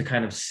workers to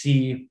kind of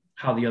see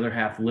how the other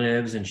half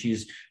lives, and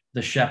she's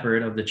the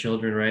shepherd of the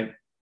children, right?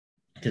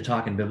 To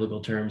talk in biblical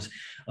terms.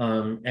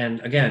 And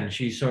again,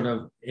 she sort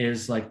of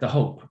is like the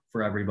hope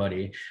for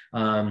everybody.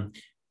 And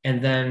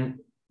then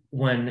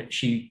when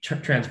she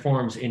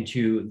transforms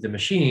into the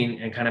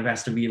machine and kind of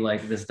has to be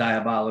like this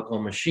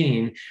diabolical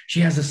machine, she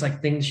has this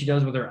like thing she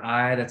does with her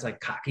eye that's like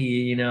cocky,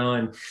 you know,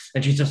 and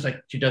she's just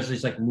like, she does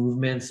these like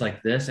movements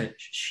like this, and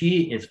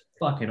she is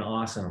fucking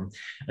awesome.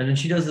 And then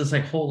she does this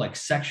like whole like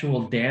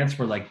sexual dance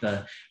where like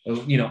the,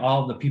 you know,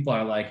 all the people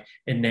are like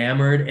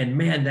enamored, and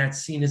man, that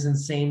scene is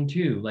insane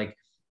too. Like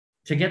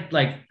to get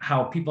like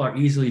how people are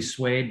easily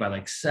swayed by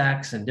like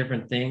sex and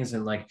different things,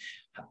 and like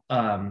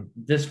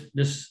this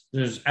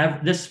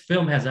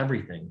film has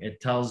everything.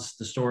 It tells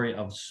the story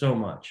of so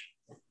much.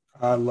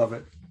 I love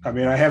it. I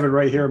mean, I have it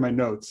right here in my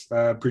notes.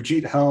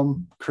 Brigitte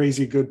Helm,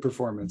 crazy good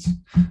performance.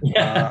 I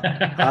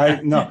Yeah.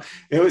 no,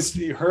 it was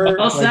her.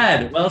 Well Like,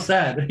 said. Well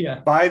said. Yeah.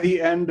 by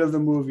the end of the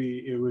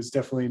movie, it was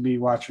definitely me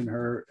watching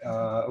her.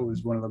 It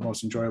was one of the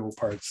most enjoyable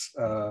parts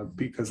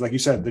because, like you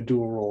said, the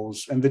dual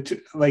roles and the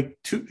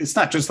two. It's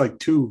not just like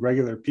two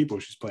regular people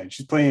she's playing.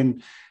 She's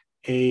playing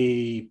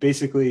a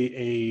basically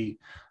a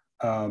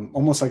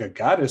almost like a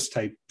goddess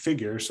type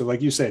figure. So,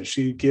 like you said,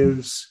 she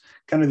gives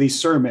kind of these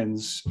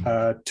sermons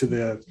to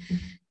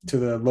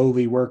the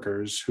lowly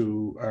workers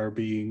who are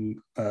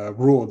being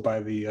ruled by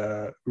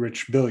the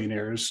rich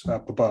billionaires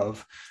up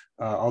above.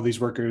 All these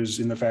workers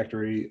in the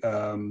factory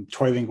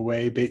toiling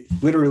away,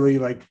 literally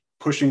like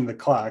pushing the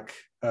clock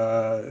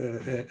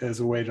as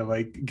a way to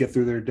like get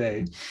through their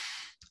day.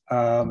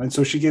 And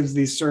so she gives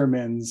these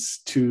sermons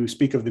to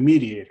speak of the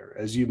mediator,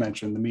 as you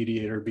mentioned, the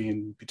mediator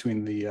being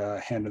between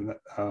the hand and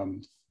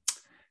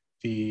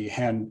the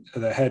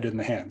head and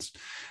the hands,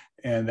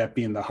 and that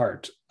being the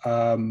heart.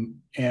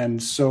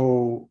 And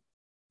so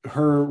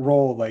her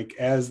role, like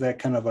as that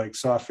kind of like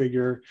soft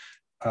figure,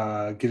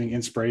 giving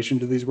inspiration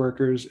to these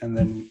workers, and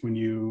then when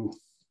you,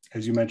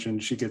 as you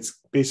mentioned, she gets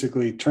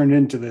basically turned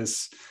into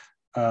this.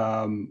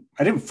 I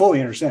didn't fully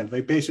understand.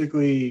 They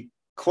basically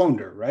cloned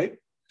her, right?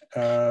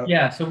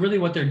 Yeah. So really,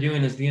 what they're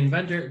doing is the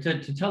inventor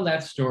to tell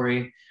that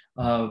story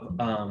of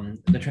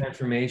the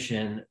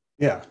transformation.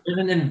 Yeah. There's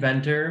an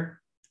inventor,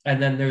 and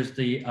then there's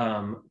the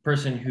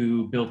person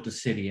who built the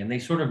city, and they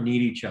sort of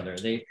need each other.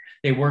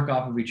 They work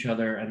off of each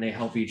other and they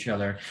help each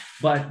other.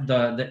 But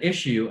the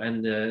issue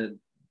and the,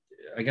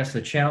 I guess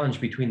the challenge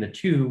between the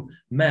two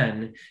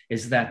men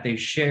is that they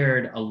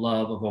shared a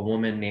love of a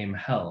woman named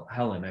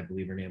Helen, I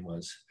believe her name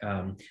was.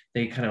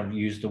 They kind of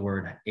use the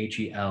word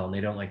Hel, and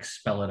they don't like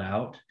spell it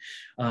out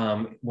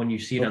when you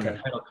see it on the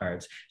title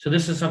cards. So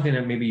this is something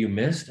that maybe you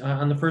missed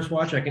on the first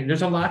watch.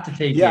 There's a lot to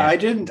take. Yeah,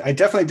 in. I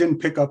definitely didn't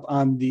pick up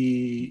on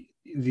the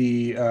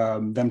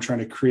them trying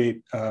to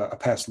create a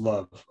past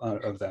love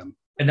of them.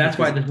 And that's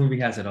why this movie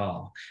has it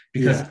all,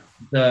 because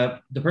the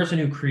person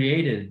who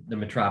created the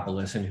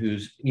Metropolis and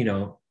who's,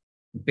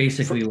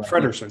 basically like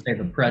say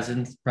the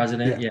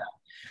president, yeah.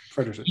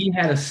 Fredersen. He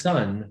had a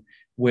son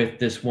with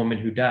this woman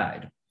who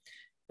died.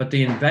 But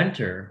the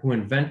inventor who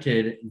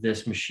invented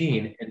this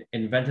machine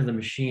invented the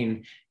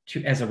machine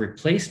as a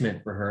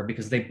replacement for her,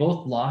 because they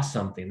both lost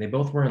something. They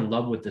both were in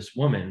love with this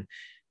woman,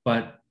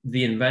 but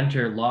the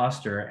inventor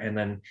lost her, and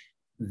then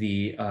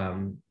the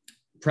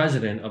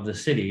president of the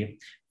city,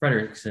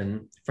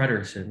 Fredersen,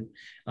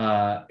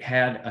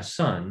 had a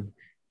son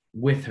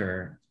with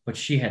her, but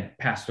she had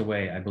passed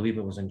away. I believe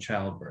it was in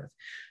childbirth.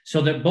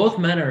 So that both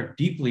men are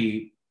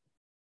deeply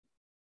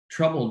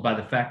troubled by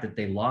the fact that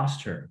they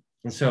lost her.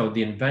 And so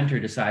the inventor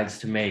decides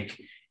to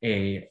make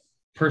a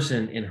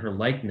person in her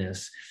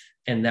likeness,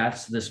 and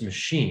that's this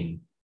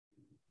machine.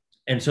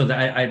 And so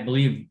I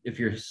believe, if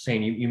you're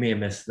saying you may have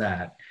missed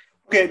that.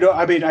 Okay, no,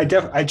 I mean, I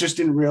just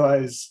didn't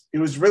realize it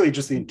was really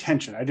just the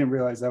intention. I didn't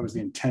realize that was the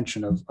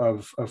intention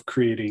of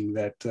creating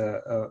that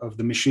of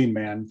the machine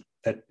man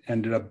that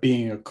ended up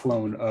being a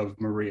clone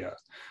of Maria.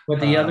 But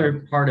the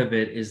other part of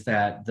it is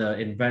that the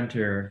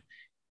inventor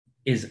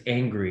is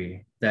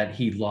angry that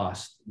he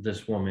lost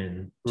this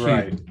woman to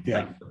like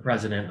the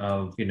president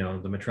of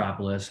the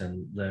Metropolis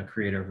and the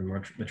creator of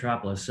the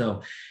Metropolis.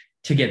 So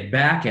to get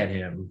back at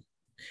him,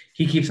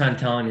 he keeps on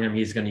telling him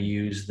he's going to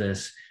use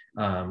this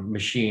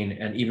machine.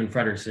 And even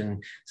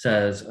Fredersen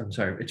says, I'm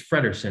sorry, it's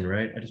Fredersen,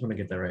 right? I just want to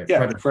get that right.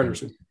 Yeah,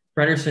 Fredersen.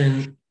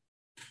 Fredersen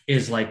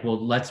is like,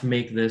 well, let's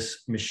make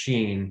this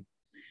machine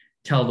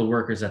tell the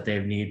workers that they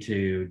need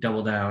to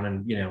double down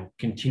and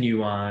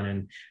continue on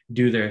and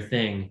do their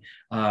thing,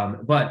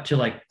 but to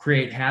like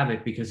create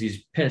havoc because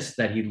he's pissed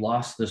that he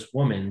lost this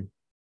woman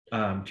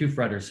to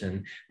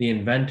Fredersen. The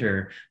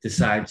inventor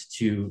decides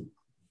to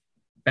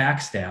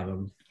backstab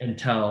him and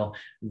tell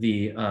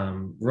the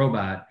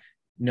robot,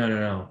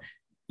 no,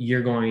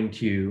 you're going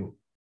to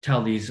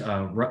tell these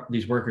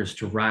workers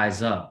to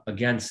rise up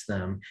against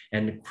them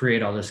and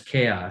create all this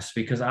chaos,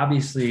 because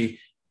obviously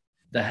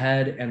the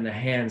head and the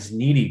hands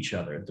need each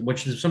other,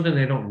 which is something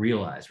they don't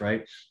realize,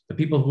 right? The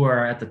people who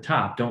are at the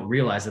top don't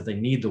realize that they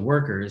need the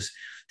workers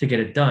to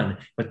get it done,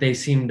 but they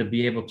seem to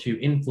be able to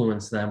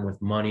influence them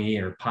with money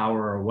or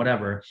power or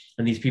whatever.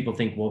 And these people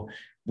think, well,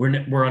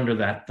 we're under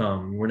that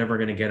thumb. We're never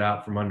going to get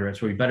out from under it.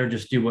 So we better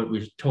just do what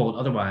we're told.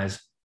 Otherwise,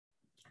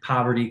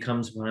 poverty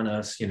comes upon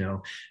us,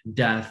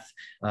 death,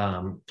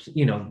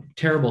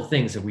 terrible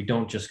things if we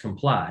don't just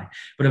comply.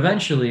 But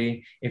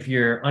eventually, if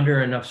you're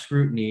under enough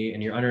scrutiny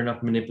and you're under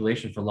enough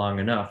manipulation for long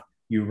enough,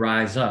 you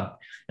rise up.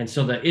 And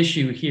so the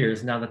issue here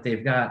is now that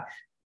they've got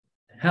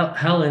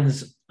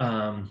Helen's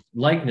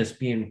likeness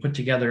being put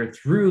together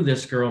through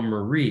this girl,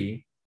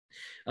 Marie,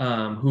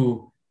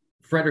 who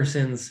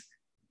Fredersen's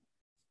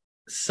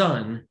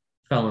son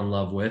fell in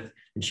love with,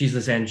 and she's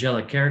this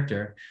angelic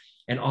character,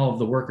 and all of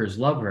the workers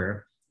love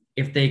her.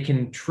 if they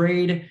can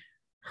trade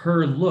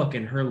her look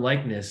and her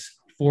likeness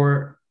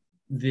for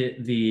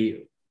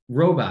the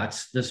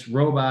robots, this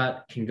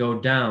robot can go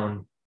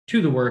down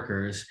to the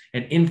workers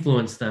and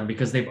influence them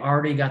because they've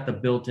already got the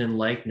built-in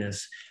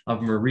likeness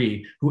of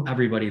Marie, who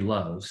everybody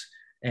loves.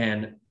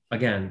 And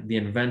again, the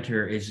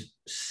inventor is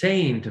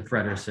saying to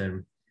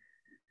Fredersen,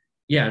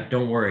 yeah,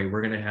 don't worry,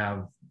 we're going to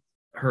have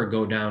her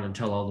go down and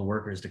tell all the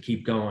workers to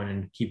keep going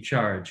and keep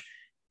charge.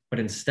 But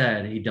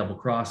instead, he double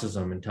crosses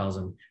them and tells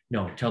them,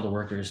 no, tell the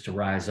workers to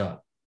rise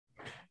up.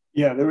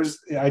 Yeah,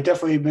 I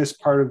definitely missed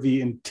part of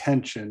the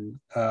intention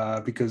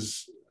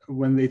because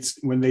when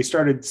they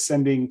started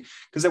sending,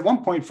 because at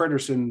one point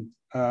Fredersen,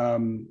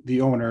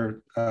 the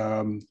owner,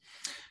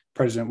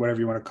 president, whatever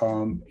you want to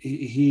call him,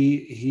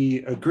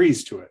 he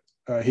agrees to it.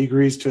 He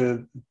agrees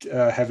to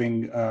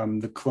having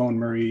the clone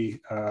Marie,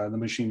 the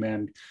machine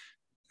man,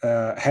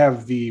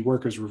 have the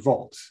workers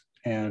revolt.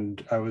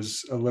 And I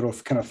was a little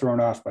kind of thrown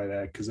off by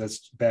that because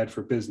that's bad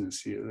for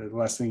business. The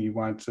last thing you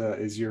want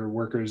is your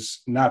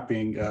workers not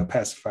being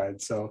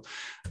pacified. So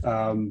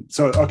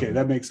okay,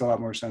 that makes a lot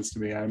more sense to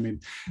me. I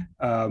mean,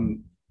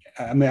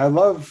 I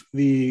love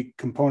the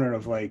component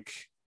of like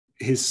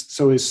his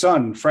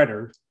son,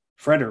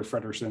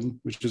 Fredersen,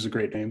 which is a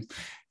great name.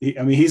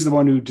 He's the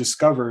one who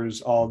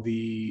discovers all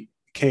the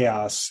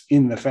chaos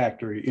in the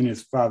factory, in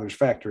his father's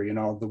factory, and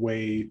all the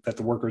way that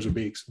the workers are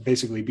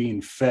basically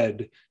being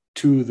fed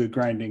to the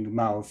grinding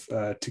mouth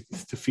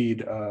to feed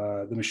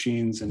the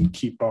machines and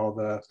keep all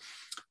the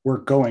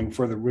work going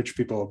for the rich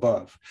people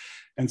above.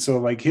 And so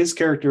like his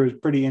character is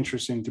pretty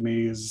interesting to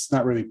me, is it's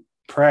not really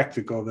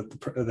practical that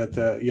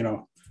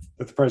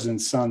the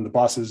president's son, the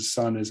boss's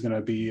son, is going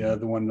to be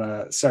the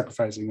one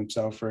sacrificing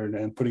himself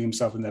and putting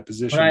himself in that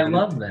position. But I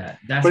love that.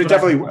 It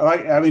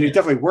definitely, it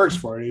definitely works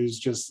for it. It's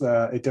just,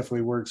 it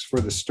definitely works for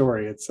the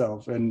story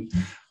itself. And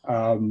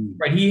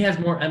right, he has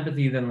more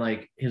empathy than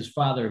like his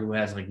father, who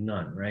has like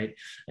none, right?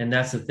 And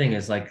that's the thing,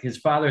 is like his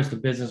father is the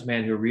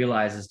businessman who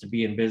realizes to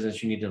be in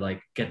business, you need to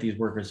like get these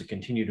workers to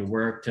continue to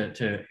work,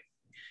 to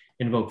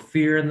invoke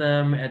fear in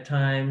them at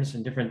times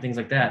and different things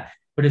like that.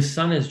 But his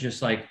son is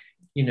just like,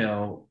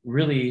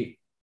 really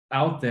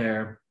out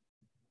there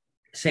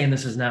saying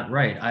this is not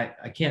right.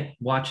 I can't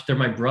watch, they're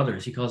my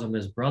brothers. He calls them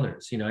his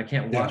brothers. I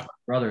can't watch my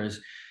brothers.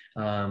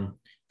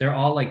 They're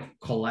all like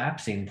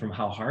collapsing from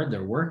how hard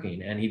they're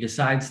working. And he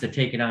decides to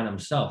take it on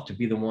himself to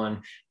be the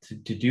one to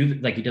do,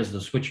 like he does the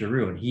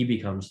switcheroo, and he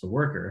becomes the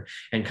worker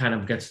and kind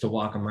of gets to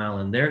walk a mile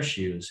in their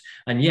shoes.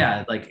 And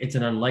yeah, like it's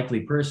an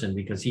unlikely person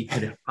because he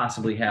could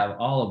possibly have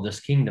all of this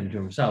kingdom to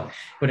himself.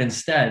 But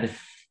instead,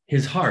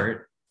 his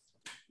heart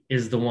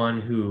is the one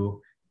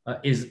who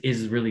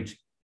is really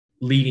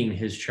leading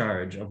his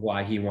charge of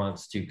why he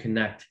wants to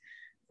connect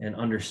and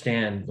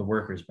understand the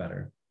workers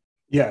better.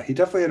 Yeah, he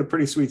definitely had a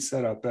pretty sweet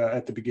setup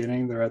at the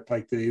beginning. They're at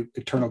like the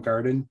Eternal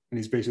Garden, and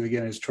he's basically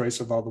getting his choice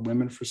of all the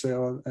women for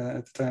sale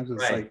at the time. So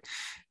it's like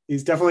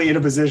he's definitely in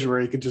a position where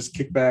he could just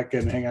kick back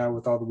and hang out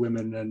with all the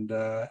women and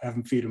have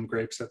them feed him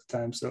grapes at the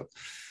time. So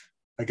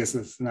I guess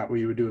that's not what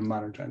you would do in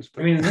modern times.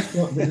 But. I mean, this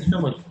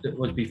film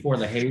was before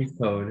the Hays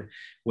Code,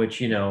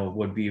 which,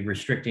 would be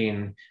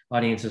restricting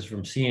audiences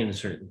from seeing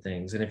certain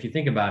things. And if you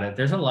think about it,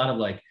 there's a lot of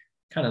like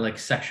kind of like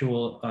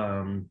sexual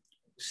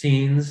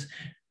scenes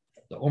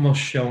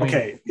almost showing.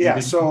 Okay, yeah.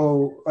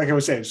 So like I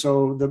was saying,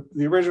 so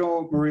the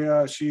original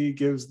Maria, she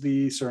gives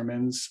the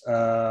sermons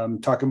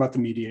talking about the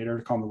mediator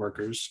to calm the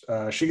workers.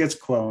 She gets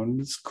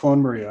cloned. It's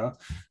Clone Maria.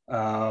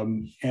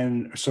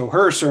 And so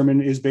her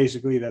sermon is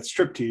basically that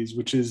striptease,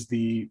 which is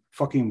the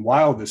fucking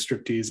wildest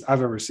striptease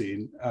I've ever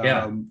seen.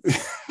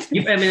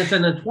 It's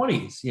in the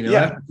 20s,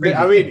 Yeah,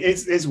 I mean,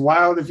 it's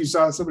wild if you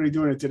saw somebody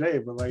doing it today,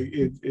 but like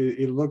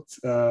it looked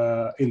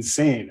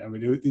insane. I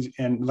mean,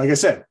 and like I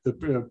said, the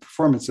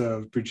performance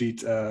of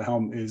Brigitte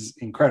Helm is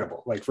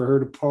incredible. Like for her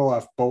to pull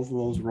off both of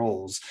those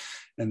roles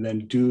and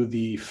then do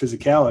the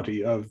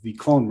physicality of the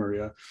clone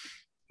Maria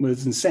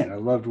was insane. I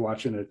loved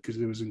watching it because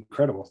it was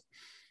incredible.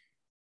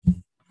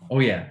 Oh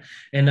yeah.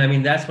 And I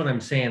mean, that's what I'm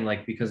saying,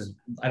 like, because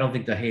I don't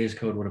think the Hays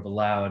Code would have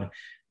allowed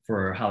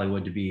for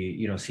Hollywood to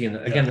be, seeing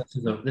again,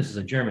 this is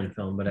a German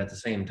film, but at the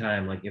same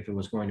time, like if it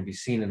was going to be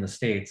seen in the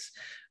States,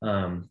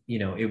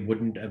 it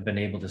wouldn't have been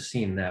able to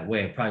seen that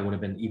way. It probably would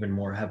have been even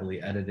more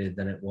heavily edited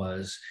than it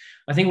was.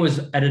 I think it was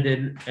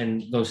edited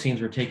and those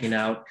scenes were taken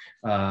out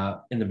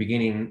in the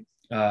beginning,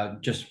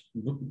 just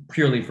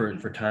purely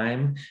for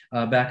time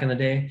back in the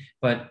day.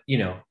 But,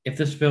 if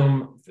this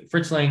film,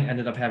 Fritz Lang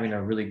ended up having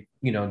a really,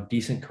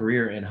 decent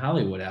career in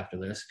Hollywood after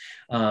this.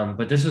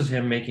 But this is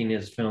him making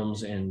his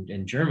films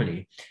in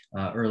Germany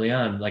early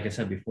on, like I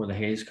said, before the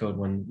Hays Code,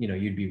 when,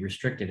 you'd be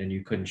restricted and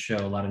you couldn't show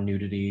a lot of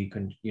nudity,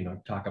 couldn't,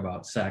 talk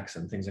about sex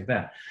and things like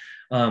that.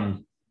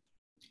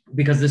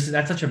 Because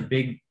that's such a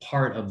big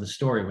part of the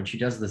story when she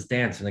does this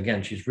dance. And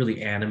again, she's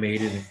really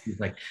animated and she's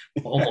like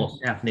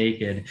almost half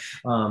naked.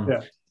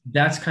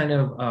 That's kind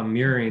of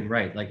mirroring,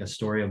 right, like a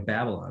story of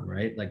Babylon,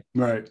 right? Like,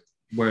 right,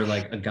 where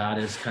like a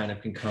goddess kind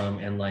of can come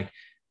and like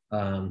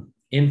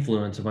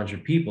influence a bunch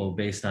of people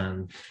based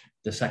on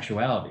the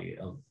sexuality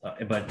of,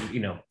 but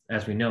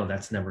as we know,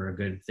 that's never a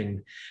good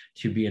thing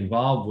to be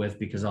involved with,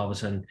 because all of a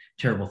sudden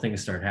terrible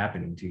things start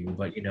happening to you.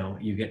 But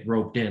you get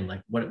roped in.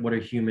 Like, what are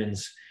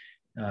humans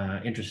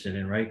interested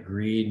in, right?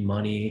 Greed,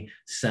 money,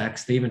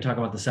 sex. They even talk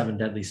about the 7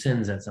 deadly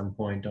sins at some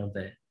point, don't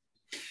they?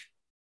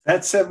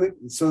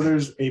 So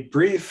there's a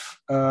brief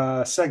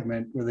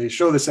segment where they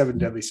show the 7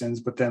 deadly sins,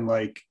 but then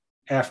like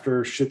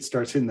after shit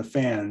starts hitting the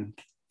fan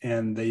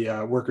and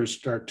the workers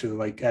start to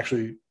like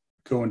actually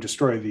go and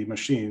destroy the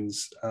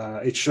machines,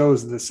 it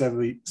shows the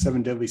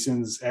 7 deadly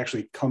sins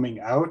actually coming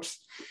out,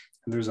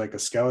 and there's like a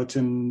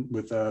skeleton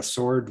with a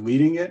sword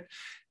leading it,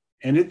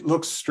 and it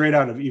looks straight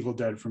out of Evil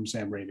Dead from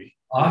Sam Raimi.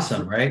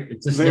 Awesome, right?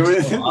 It's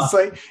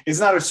like, it's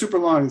not a super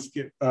long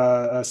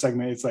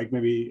segment. It's like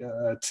maybe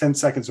 10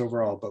 seconds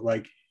overall, but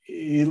like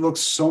it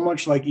looks so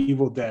much like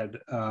Evil Dead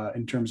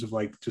in terms of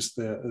like just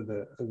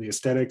the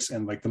aesthetics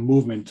and like the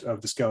movement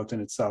of the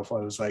skeleton itself.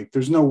 I was like,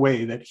 there's no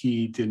way that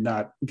he did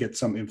not get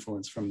some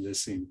influence from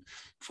this scene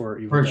for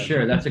Evil Dead.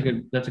 Sure. That's a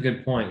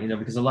good point,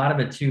 because a lot of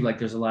it too, like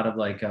there's a lot of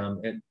like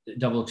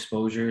double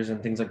exposures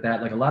and things like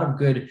that, like a lot of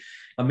good,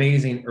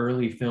 amazing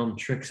early film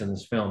tricks in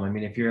this film. I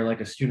mean, if you're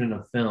like a student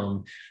of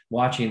film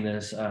watching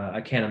this, I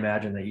can't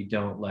imagine that you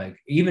don't, like,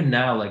 even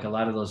now, like a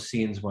lot of those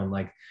scenes when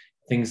like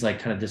things like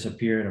kind of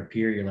disappear and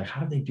appear, you're like,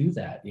 how did they do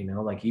that?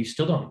 Like you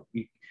still don't,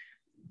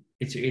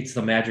 it's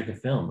the magic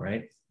of film,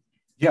 right?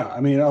 Yeah. I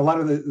mean, a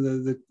lot of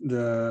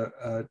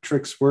the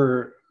tricks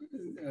were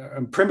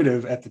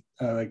primitive at the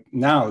like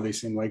now they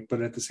seem like,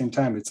 but at the same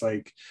time, it's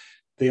like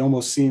they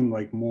almost seem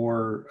like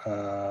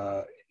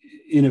more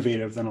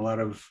innovative than a lot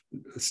of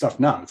stuff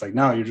now. It's like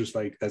now you're just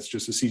like, that's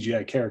just a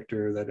CGI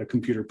character that a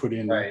computer put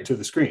in to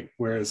the screen,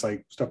 whereas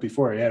like stuff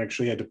before, it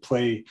actually had to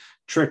play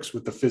tricks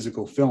with the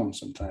physical film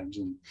sometimes.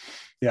 And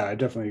yeah, I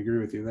definitely agree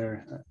with you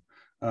there.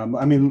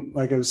 I mean,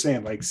 like I was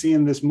saying, like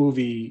seeing this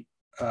movie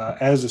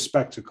as a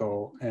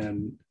spectacle,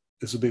 and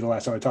this will be the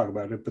last time I talk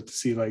about it, but to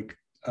see like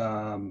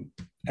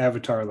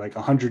Avatar like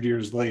 100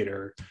 years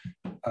later,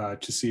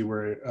 to see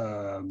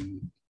where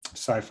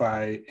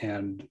sci-fi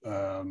and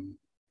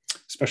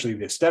especially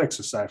the aesthetics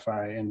of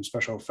sci-fi and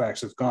special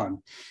effects have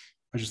gone,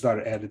 I just thought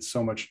it added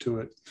so much to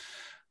it.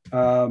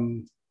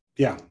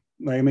 Yeah,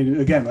 like, I mean,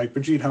 again, like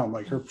Brigitte Helm,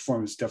 like her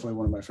performance is definitely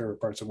one of my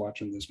favorite parts of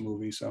watching this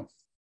movie. So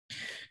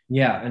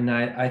yeah, and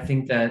I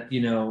think that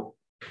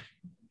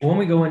when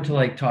we go into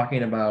like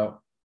talking about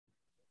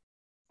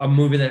a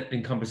movie that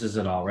encompasses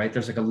it all, right?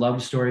 There's like a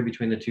love story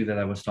between the two that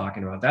I was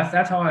talking about.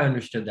 That's how I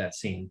understood that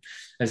scene,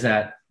 is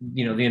that,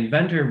 the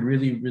inventor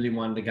really, really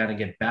wanted to kind of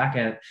get back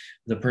at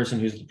the person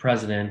who's the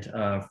president,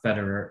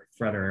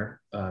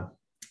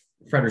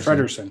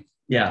 Fredersen.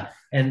 Yeah.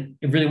 And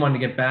it really wanted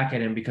to get back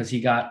at him because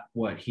he got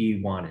what he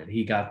wanted.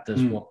 He got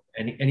this one.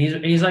 And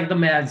he's like the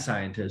mad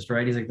scientist,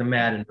 right? He's like the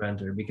mad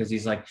inventor, because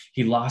he's like,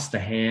 he lost a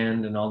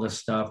hand and all this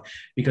stuff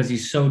because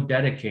he's so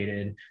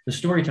dedicated. The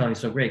storytelling is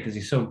so great because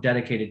he's so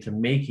dedicated to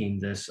making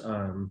this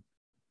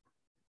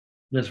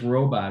this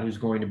robot who's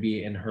going to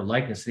be in her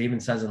likeness. It even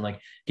says in like,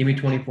 give me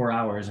 24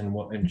 hours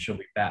and she'll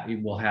be back.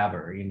 We'll have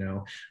her,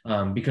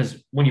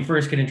 because when you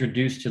first get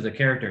introduced to the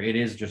character, it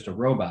is just a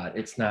robot.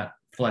 It's not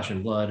flesh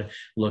and blood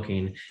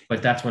looking,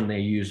 but that's when they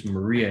use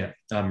Maria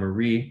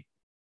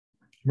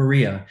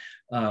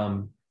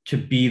to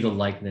be the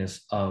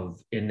likeness of,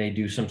 and they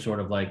do some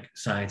sort of like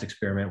science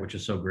experiment, which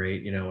is so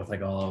great, with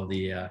like all of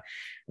the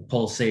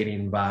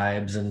pulsating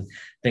vibes and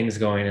things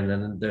going. And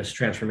then this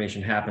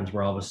transformation happens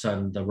where all of a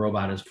sudden the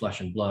robot is flesh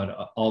and blood,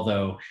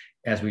 although,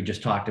 as we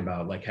just talked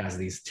about, like has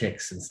these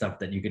ticks and stuff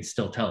that you could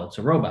still tell it's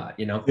a robot,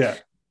 Yeah.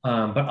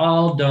 But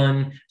all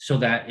done so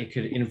that it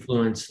could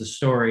influence the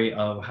story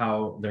of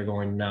how they're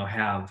going to now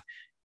have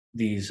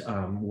these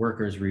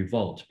workers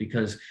revolt.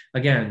 Because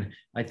again,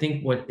 I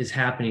think what is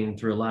happening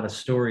through a lot of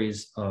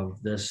stories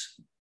of this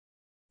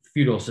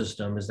feudal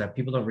system is that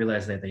people don't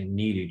realize that they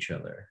need each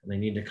other, and they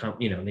need to come,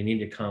 they need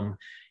to come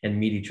and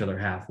meet each other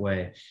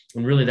halfway.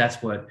 And really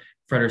that's what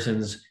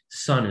Fredersen's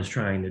son is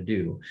trying to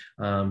do.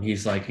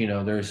 He's like,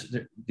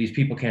 these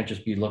people can't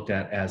just be looked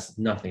at as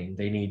nothing.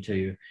 They need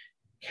to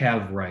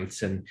have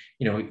rights, and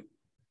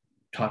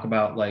talk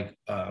about like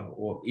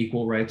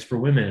equal rights for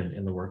women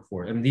in the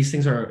workforce. I mean, these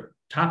things are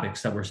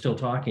topics that we're still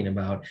talking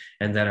about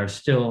and that are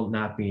still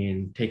not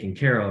being taken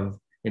care of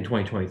in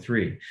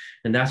 2023.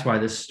 And that's why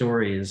this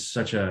story is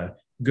such a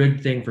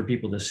good thing for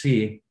people to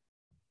see,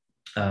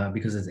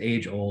 because it's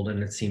age old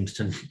and it seems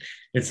to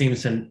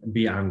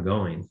be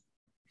ongoing.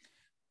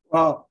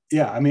 Well,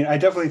 yeah, I mean, I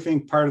definitely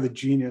think part of the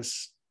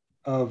genius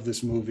of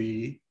this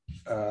movie,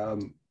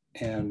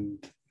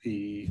 and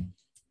the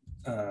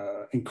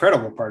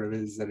incredible part of it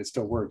is that it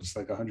still works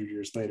like 100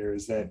 years later,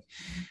 is that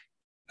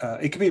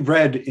it can be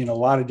read in a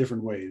lot of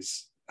different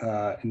ways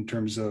in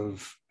terms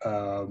of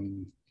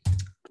the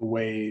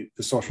way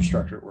the social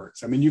structure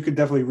works. I mean, you could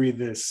definitely read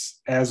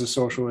this as a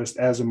socialist,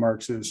 as a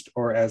Marxist,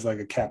 or as like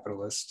a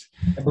capitalist.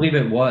 I believe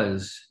it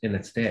was in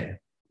its day.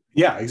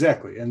 Yeah,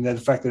 exactly. And the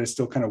fact that it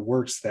still kind of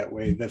works that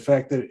way, the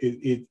fact that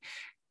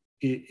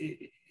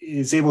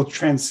is able to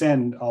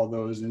transcend all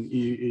those, and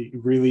it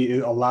really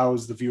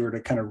allows the viewer to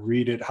kind of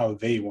read it how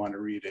they want to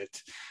read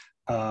it.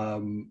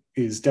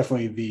 Is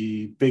definitely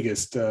the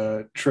biggest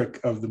trick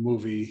of the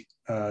movie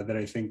that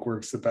I think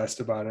works the best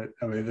about it.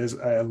 I mean,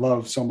 I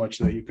love so much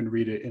that you can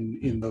read it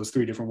in those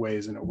three different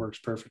ways, and it works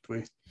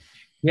perfectly.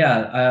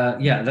 Yeah,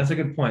 that's a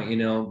good point,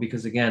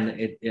 because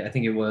again, I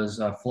think it was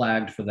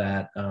flagged for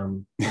that,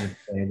 that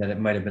it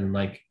might have been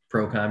like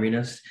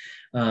pro-communist.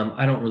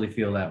 I don't really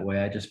feel that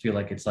way. I just feel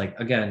like it's like,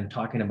 again,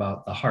 talking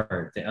about the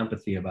heart, the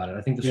empathy about it.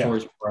 I think the story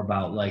is more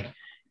about like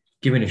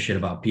giving a shit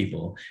about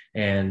people,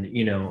 and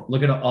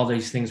look at all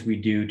these things we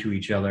do to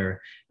each other,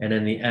 and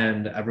in the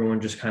end, everyone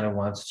just kind of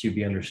wants to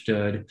be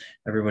understood.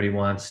 Everybody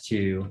wants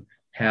to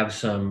have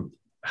some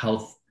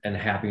health and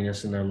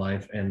happiness in their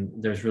life, and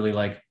there's really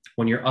like,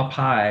 when you're up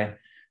high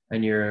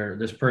and you're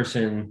this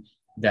person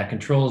that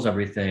controls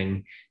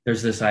everything,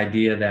 there's this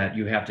idea that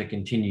you have to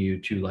continue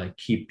to like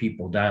keep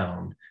people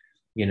down,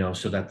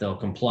 so that they'll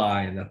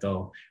comply and that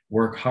they'll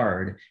work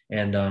hard,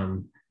 and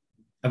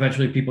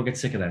eventually people get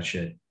sick of that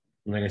shit,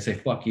 and they're gonna say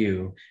fuck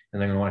you,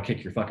 and they're gonna want to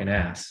kick your fucking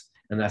ass.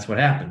 And that's what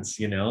happens,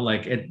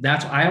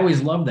 that's, I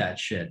always love that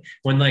shit.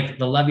 When like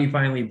the levee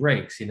finally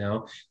breaks,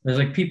 there's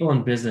like people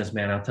in business,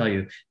 man, I'll tell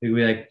you, they'll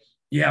be like,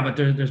 yeah, but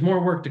there's more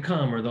work to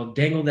come, or they'll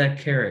dangle that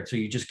carrot. So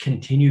you just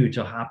continue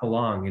to hop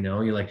along,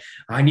 you're like,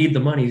 I need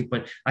the money,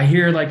 but I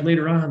hear like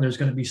later on, there's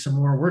going to be some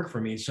more work for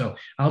me. So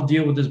I'll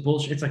deal with this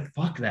bullshit. It's like,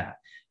 fuck that,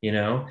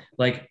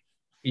 like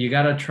you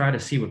got to try to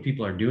see what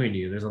people are doing to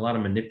you. There's a lot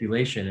of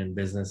manipulation in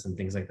business and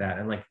things like that.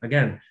 And like,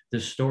 again,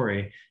 this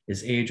story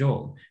is age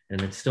old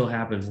and it still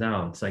happens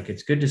now. It's like,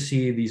 it's good to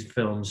see these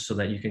films so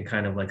that you can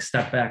kind of like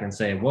step back and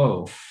say,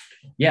 whoa,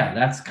 yeah,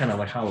 that's kind of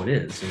like how it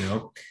is.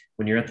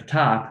 When you're at the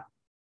top,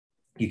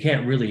 you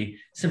can't really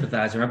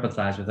sympathize or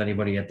empathize with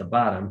anybody at the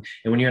bottom.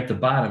 And when you're at the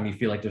bottom, you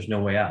feel like there's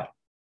no way out.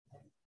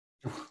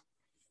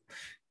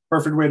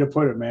 Perfect way to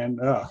put it, man.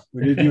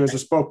 We need you as a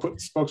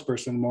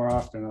spokesperson more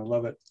often. I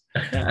love it.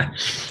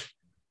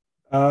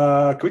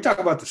 Can we talk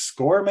about the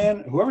score,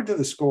 man? Whoever did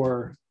the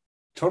score,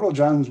 total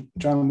John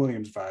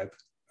Williams vibe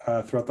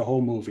throughout the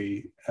whole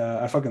movie.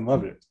 I fucking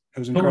loved it. It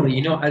was incredible.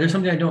 Totally. There's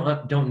something I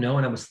don't know,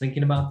 and I was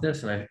thinking about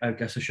this, and I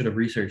guess I should have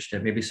researched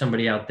it. Maybe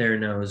somebody out there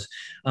knows.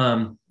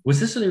 Was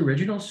this the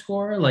original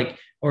score, like,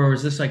 or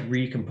was this like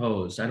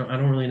recomposed? I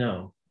don't really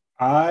know.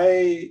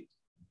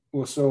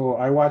 So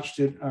I watched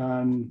it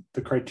on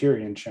the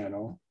Criterion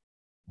channel,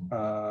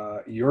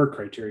 your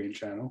Criterion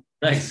channel.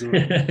 Nice.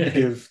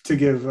 to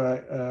give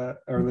our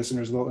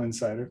listeners a little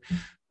insider.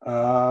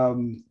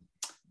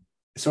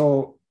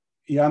 So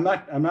yeah, I'm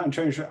not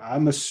entirely sure.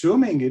 I'm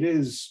assuming it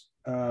is.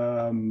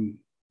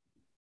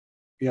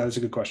 Yeah, that's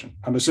a good question.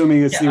 I'm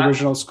assuming it's the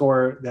original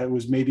score that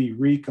was maybe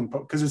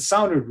recomposed, because it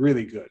sounded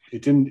really good.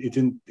 It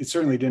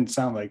certainly didn't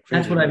sound like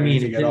that's what I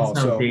mean. It didn't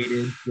sound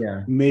dated.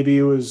 Yeah, maybe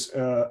it was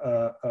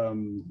a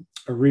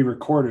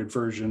re-recorded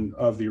version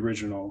of the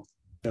original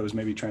that was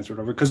maybe transferred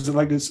over. Because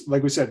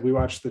like we said, we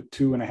watched the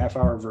 2.5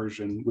 hour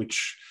version,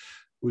 which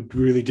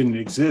really didn't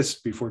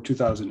exist before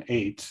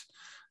 2008.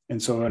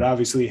 And so it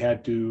obviously they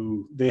had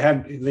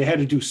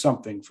to do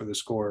something for the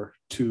score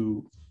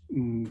to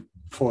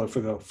for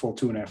the full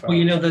 2.5 hours.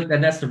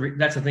 Well,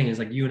 that's the thing, is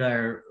like, you and I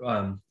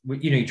are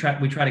we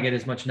try to get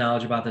as much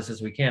knowledge about this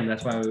as we can.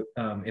 That's why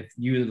if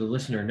you, the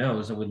listener,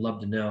 knows, I would love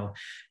to know,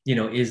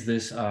 is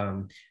this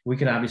we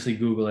can obviously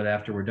Google it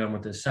after we're done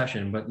with this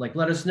session, but like,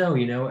 let us know.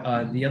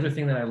 The other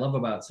thing that I love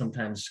about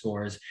sometimes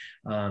scores,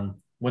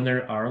 when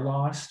there are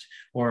lost,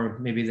 or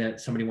maybe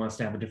that somebody wants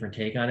to have a different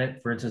take on it.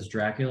 For instance,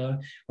 Dracula,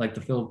 like the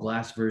Philip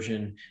Glass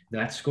version,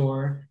 that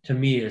score to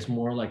me is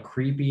more like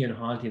creepy and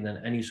haunting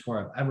than any score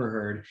I've ever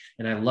heard.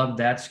 And I love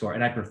that score,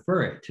 and I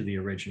prefer it to the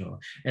original.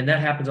 And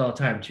that happens all the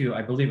time too.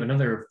 I believe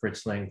another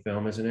Fritz Lang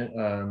film, isn't it?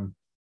 Or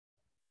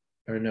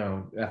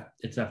no,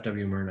 it's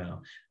F.W. Murnau.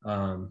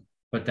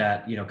 But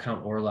that,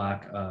 Count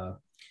Orlok,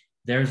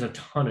 there's a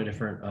ton of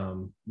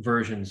different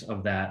versions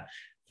of that.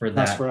 For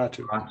that,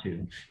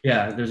 Nosferatu.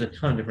 Yeah, there's a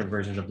ton of different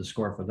versions of the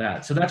score for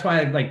that. So that's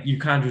why, like, you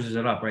conjures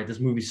it up, right? This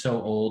movie's so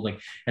old,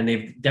 like, and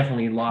they've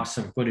definitely lost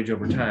some footage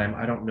over time.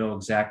 I don't know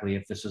exactly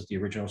if this is the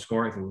original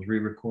score, if it was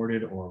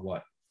re-recorded or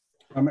what.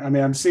 I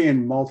mean, I'm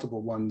seeing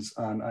multiple ones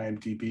on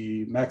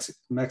IMDb.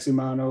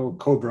 Maximano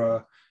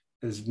Cobra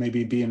is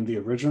maybe being the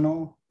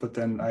original, but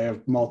then I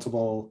have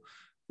multiple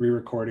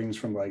re-recordings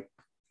from like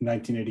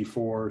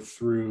 1984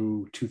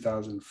 through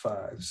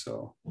 2005.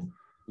 So,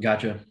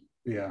 gotcha.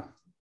 Yeah.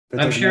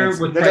 I'm sure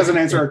that doesn't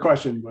answer our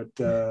question, but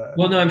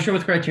well, no, I'm sure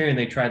with Criterion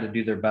they tried to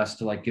do their best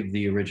to like give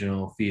the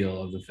original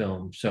feel of the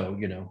film. So,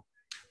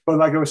 But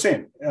like I was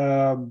saying,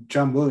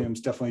 John Williams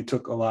definitely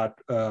took a lot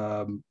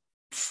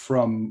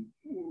from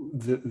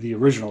the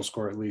original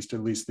score, at least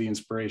the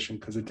inspiration,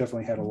 because it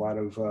definitely had a lot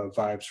of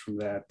vibes from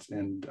that,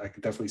 and I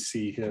could definitely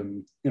see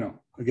him.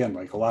 Again,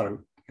 like a lot of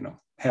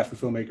half the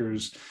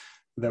filmmakers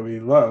that we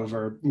love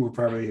were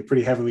probably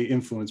pretty heavily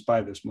influenced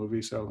by this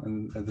movie. So,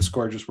 and the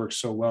score just works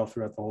so well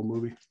throughout the whole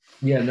movie.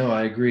 Yeah, no,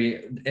 I agree.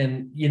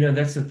 And,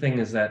 that's the thing,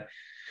 is that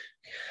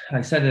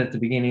I said it at the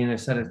beginning, I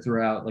said it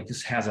throughout, like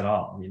this has it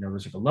all.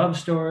 There's like a love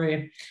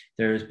story,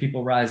 there's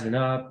people rising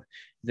up,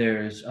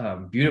 there's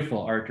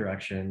beautiful art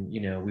direction.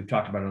 We've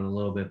talked about it a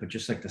little bit, but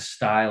just like the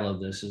style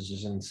of this is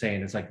just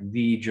insane. It's like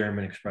the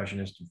German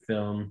expressionist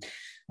film.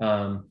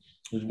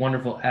 There's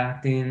wonderful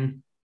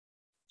acting.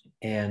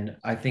 And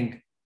I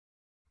think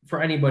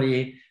for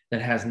anybody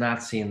that has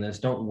not seen this,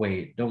 don't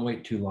wait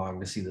too long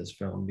to see this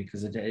film,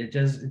 because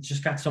it's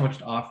just got so much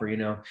to offer.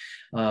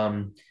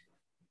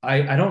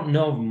 I don't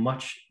know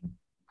much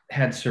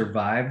had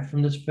survived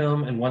from this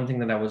film. And one thing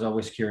that I was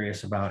always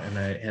curious about, and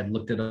I had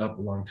looked it up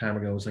a long time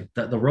ago, was like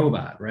the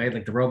robot, right?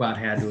 Like the robot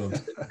had to have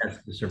has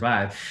to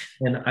survive.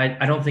 And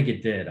I don't think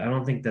it did. I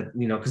don't think that,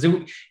 because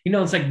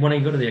it's like when I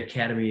go to the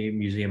Academy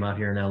Museum out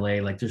here in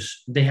LA, like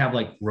they have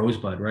like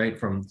Rosebud, right?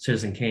 From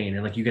Citizen Kane.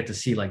 And like you get to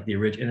see like the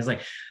original, and it's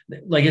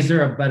like, is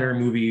there a better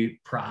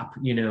movie prop,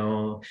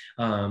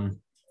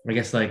 I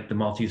guess like the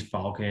Maltese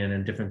Falcon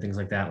and different things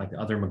like that, like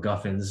other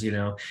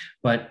MacGuffins,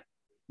 but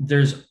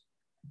there's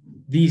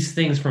these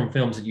things from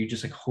films that you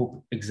just like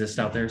hope exist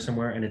out there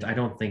somewhere. And I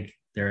don't think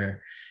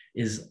there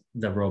is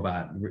the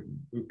robot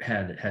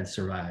had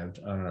survived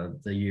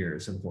the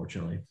years,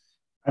 unfortunately.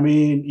 I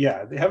mean,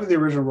 yeah, having the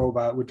original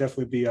robot would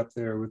definitely be up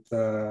there with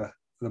the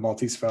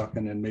Maltese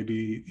Falcon and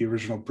maybe the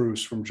original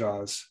Bruce from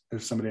Jaws,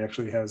 if somebody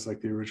actually has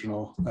like the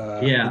original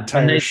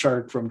entire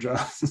shark from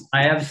Jaws.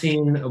 I have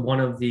seen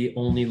one of the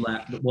only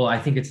I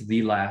think it's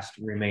the last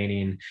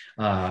remaining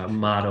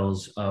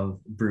models of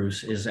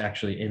Bruce is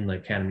actually in the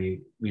Academy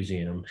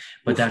Museum,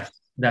 but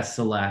that's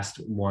the last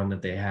one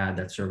that they had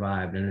that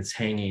survived, and it's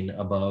hanging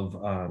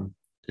above.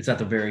 It's at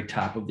the very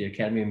top of the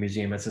Academy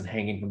Museum. It's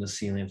hanging from the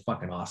ceiling. It's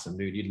fucking awesome,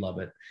 dude. You'd love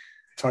it.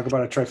 Talk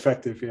about a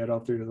trifecta if you had all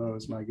three of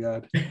those. My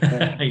God.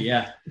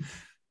 Yeah.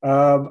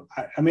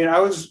 I mean, I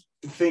was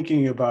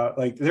thinking about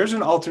like, there's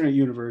an alternate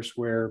universe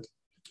where,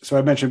 so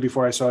I mentioned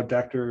before, I saw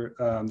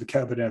the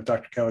Cabinet of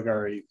Dr.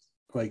 Caligari,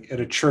 like at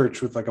a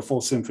church with like a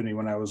full symphony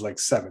when I was like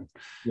 7.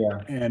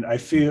 Yeah. And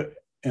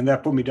and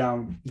that put me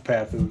down the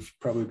path of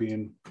probably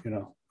being,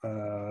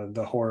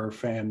 the horror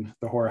fan,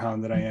 the horror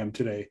hound that I am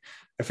today.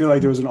 I feel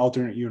like there was an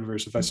alternate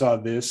universe. If I saw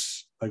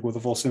this, like with a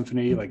full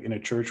symphony, like in a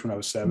church when I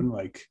was 7,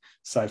 like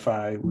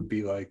sci-fi would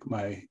be like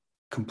my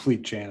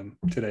complete jam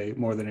today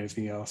more than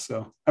anything else.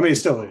 So, I mean, it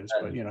still is,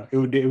 but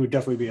it would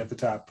definitely be at the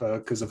top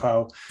because of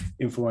how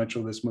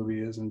influential this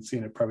movie is, and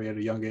seeing it probably at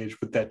a young age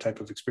with that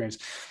type of experience.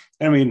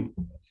 And I mean,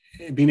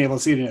 being able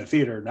to see it in a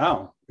theater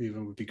now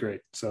even would be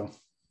great. So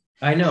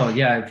I know.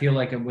 Yeah. I feel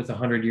like with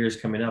 100 years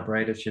coming up,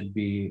 right, it should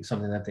be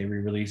something that they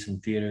re-release in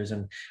theaters,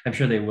 and I'm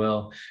sure they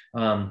will.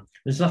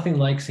 There's nothing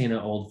like seeing an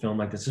old film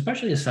like this,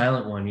 especially a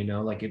silent one,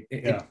 like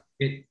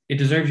it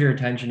deserves your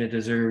attention. It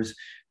deserves,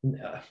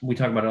 we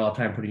talk about it all the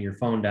time, putting your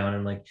phone down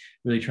and like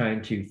really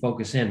trying to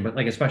focus in, but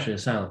like, especially a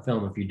silent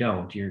film, if you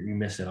don't, you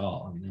miss it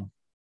all,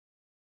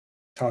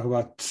 Talk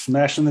about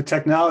smashing the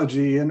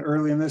technology in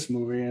early in this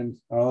movie. And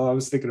all I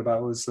was thinking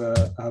about was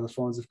how the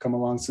phones have come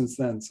along since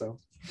then. So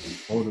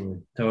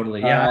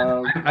Totally.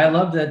 Yeah. I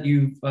love that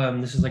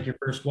this is like your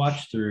first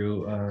watch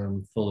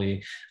through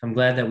fully. I'm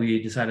glad that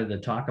we decided to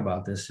talk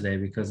about this today,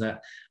 because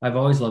I've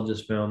always loved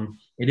this film.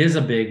 It is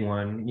a big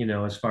one,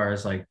 as far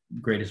as like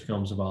greatest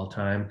films of all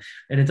time.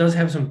 And it does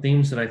have some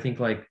themes that I think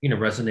like,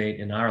 resonate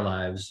in our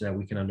lives that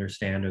we can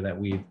understand, or that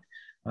we've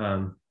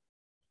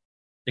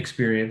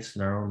experienced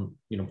in our own,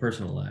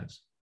 personal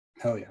lives.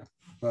 Hell yeah.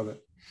 Love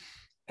it.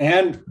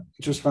 And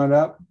just found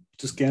out,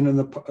 just getting in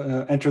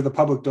enter the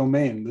public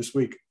domain this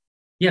week.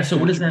 Yeah. So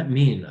what does that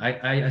mean?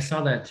 I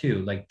saw that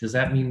too. Like, does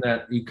that mean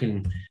that you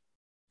can?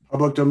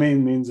 Public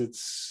domain means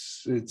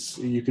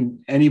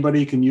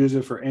anybody can use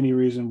it for any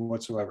reason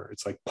whatsoever.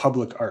 It's like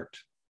public art.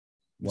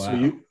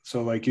 Wow.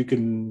 So like you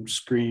can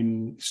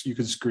screen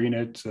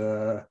it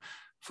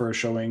for a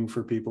showing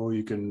for people.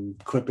 You can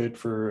clip it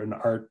for an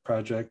art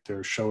project,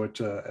 or show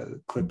it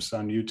clips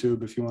on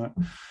YouTube if you want.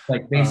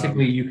 Like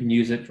basically you can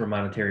use it for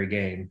monetary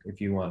gain if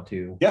you want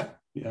to. Yeah.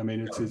 I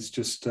mean, it's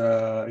just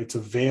it's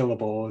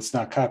available. It's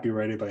not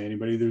copyrighted by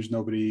anybody. There's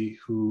nobody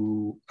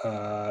who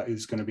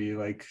is going to be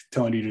like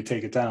telling you to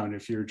take it down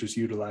if you're just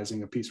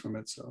utilizing a piece from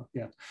it. So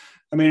yeah,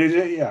 I mean,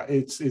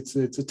 it's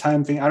a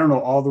time thing. I don't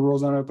know all the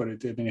rules on it, but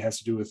it has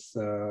to do with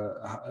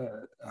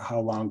how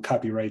long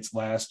copyrights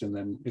last, and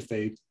then if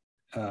they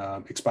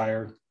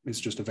expire, it's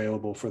just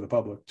available for the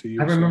public to use.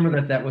 I remember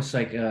that was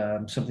like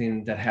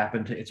something that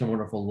happened to It's a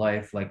Wonderful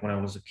Life, like when I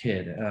was a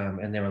kid,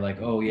 and they were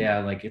like, oh yeah,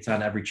 like it's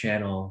on every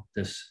channel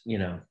this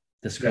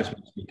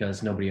Christmas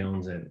because nobody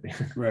owns it.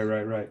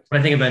 Right. But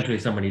I think eventually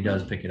somebody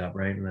does pick it up,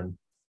 right? And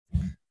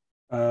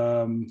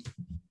then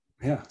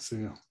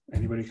so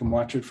anybody can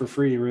watch it for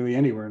free really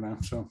anywhere now.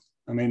 So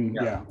I mean,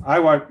 I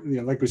watch,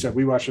 like we said,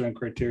 we watch it on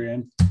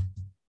Criterion.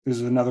 This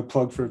is another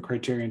plug for a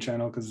Criterion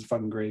channel because it's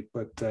fucking great,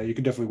 but you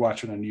can definitely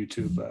watch it on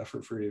YouTube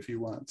for free if you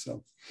want.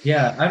 So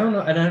yeah, I don't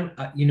know, and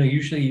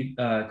usually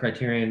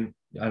Criterion.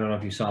 I don't know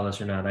if you saw this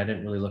or not. I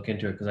didn't really look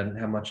into it because I didn't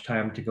have much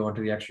time to go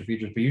into the extra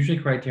features. But usually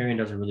Criterion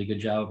does a really good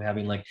job of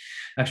having like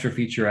extra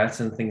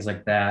featurettes and things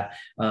like that.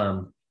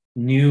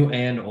 new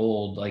and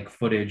old like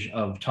footage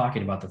of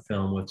talking about the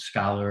film with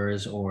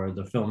scholars or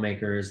the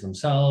filmmakers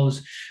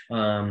themselves.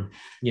 Um,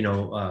 you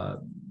know,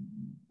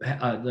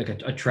 like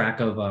a track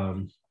of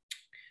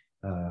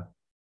uh,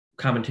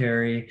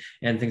 commentary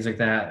and things like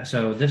that.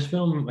 So this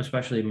film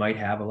especially might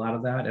have a lot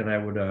of that, and I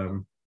would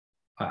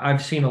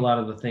I've seen a lot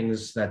of the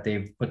things that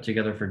they've put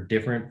together for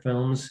different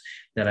films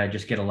that I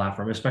just get a lot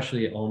from,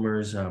 especially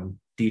Ulmer's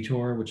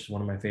Detour, which is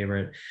one of my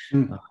favorite.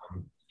 Mm.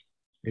 Um,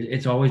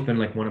 it's always been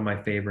like one of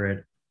my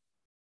favorite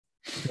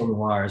film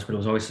noirs, but it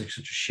was always like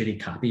such a shitty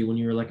copy when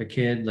you were like a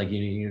kid. Like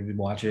you would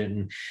watch it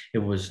and it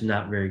was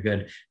not very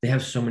good. They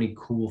have so many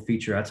cool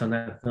featurettes on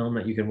that film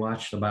that you can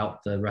watch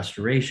about the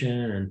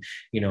restoration and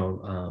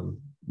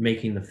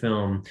making the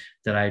film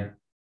that I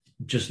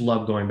just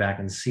love going back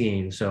and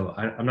seeing. So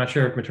I'm not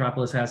sure if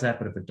Metropolis has that,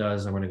 but if it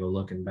does, I'm going to go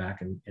looking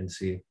back and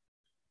see.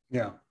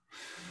 Yeah.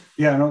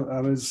 Yeah, no,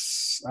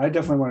 I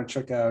definitely want to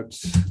check out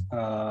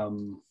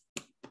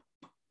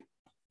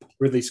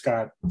Ridley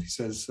Scott. He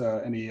says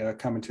any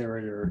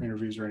commentary or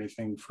interviews or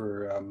anything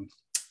for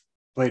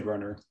Blade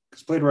Runner,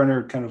 because Blade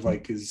Runner kind of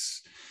like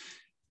is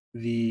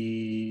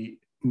the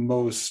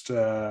most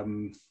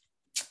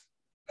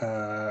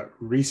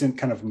recent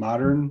kind of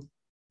modern,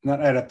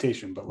 not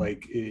adaptation, but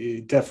like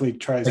it definitely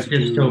tries like to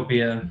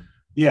dystopia.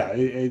 Yeah,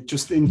 it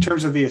just in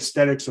terms of the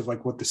aesthetics of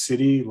like what the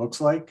city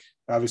looks like.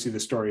 Obviously, the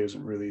story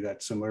isn't really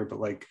that similar,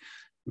 but like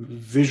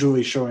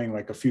visually showing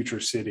like a future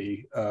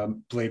city,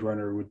 Blade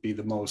Runner would be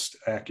the most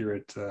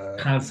accurate.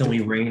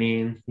 Constantly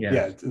raining.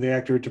 Yeah, the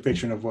accurate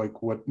depiction of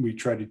like what we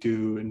try to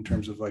do in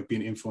terms of like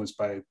being influenced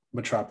by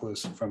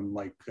Metropolis from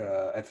like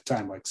at the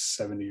time like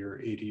 70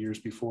 or 80 years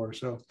before.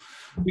 So,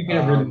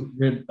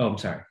 I'm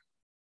sorry.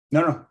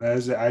 No,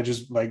 as I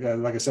just like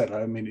I said,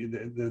 I mean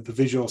the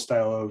visual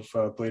style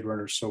of Blade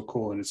Runner is so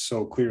cool and it's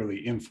so clearly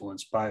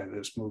influenced by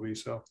this movie.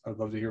 So I'd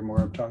love to hear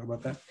more talk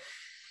about that.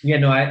 Yeah,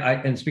 no, I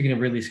and speaking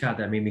of Ridley Scott,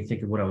 that made me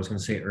think of what I was going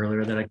to say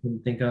earlier that I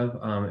couldn't think of,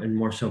 and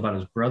more so about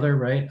his brother,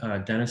 right?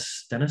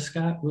 Dennis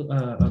Scott,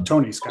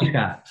 Tony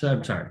Scott. So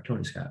I'm sorry,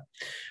 Tony Scott.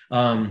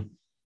 Um,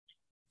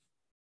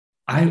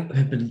 I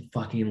have been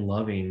fucking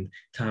loving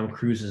Tom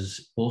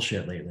Cruise's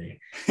bullshit lately.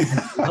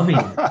 Loving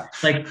it.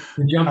 Like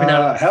the jumping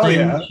out of the plane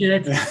yeah.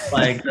 shit,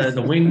 like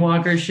the wing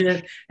walker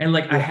shit. And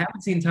like I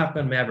haven't seen Top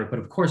Gun Maverick, but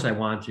of course I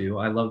want to.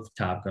 I love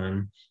Top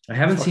Gun. I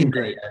haven't seen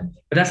that yet,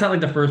 but that's not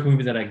like the first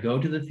movie that I go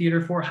to the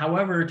theater for.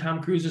 However,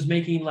 Tom Cruise is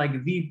making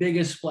like the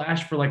biggest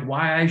splash for like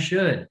why I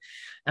should.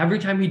 Every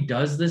time he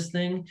does this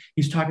thing,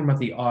 he's talking about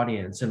the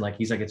audience and like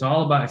he's like, it's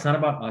not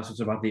about us, it's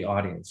about the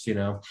audience, you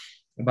know,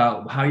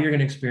 about how you're going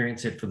to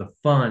experience it for the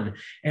fun.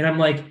 And I'm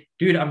like,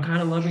 dude, I'm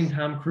kind of loving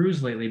Tom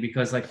Cruise lately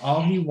because like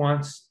all he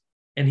wants,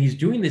 and he's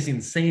doing this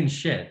insane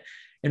shit,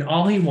 and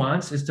all he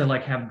wants is to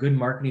like have good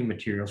marketing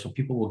material so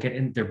people will get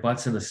in their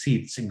butts in the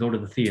seats and go to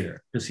the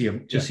theater to see a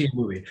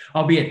movie,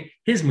 albeit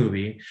his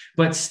movie,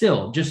 but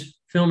still just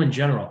film in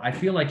general. I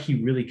feel like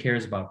he really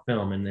cares about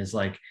film and is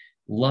like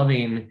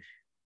loving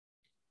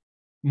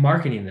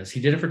marketing this. He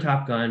did it for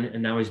Top Gun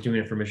and now he's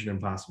doing it for Mission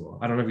Impossible.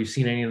 I don't know if you've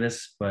seen any of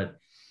this, but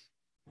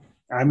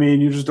I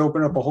mean, you just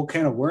open up a whole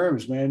can of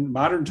worms, man.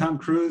 Modern Tom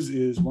Cruise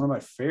is one of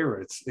my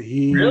favorites.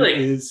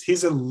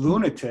 He's a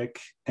lunatic,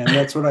 and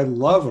that's what I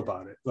love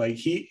about it. Like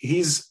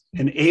he's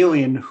an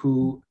alien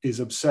who is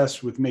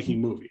obsessed with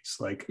making movies.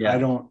 Like I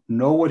don't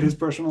know what his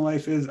personal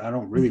life is. I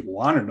don't really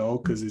want to know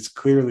because it's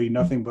clearly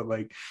nothing but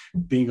like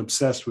being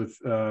obsessed with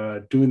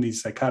doing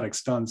these psychotic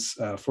stunts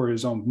for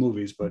his own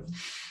movies. But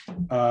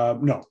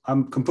no,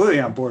 I'm completely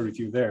on board with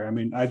you there. I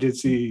mean, I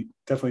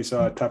definitely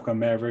saw Top Gun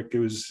Maverick. It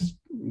was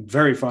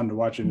very fun to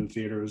watch it in the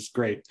theater. It was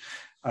great.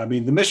 I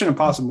mean, the Mission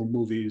Impossible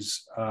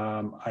movies,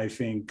 I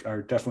think,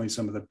 are definitely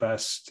some of the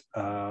best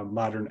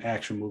modern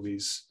action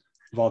movies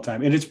of all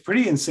time. And it's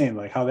pretty insane,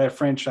 like how that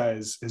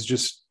franchise has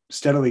just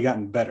steadily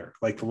gotten better.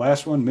 Like the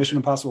last one, Mission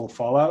Impossible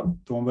Fallout,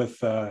 the one with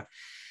Henry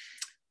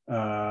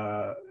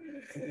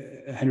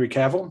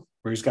Cavill,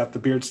 where he's got the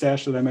beard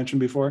stash that I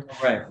mentioned before.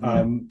 Right.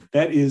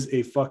 That is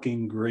a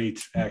fucking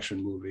great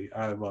action movie.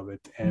 I love it.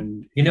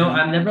 And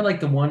I'm never like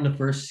the one to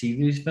first see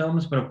these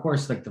films, but of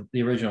course, like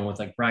the original with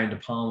like Brian De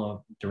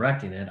Palma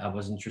directing it, I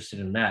was interested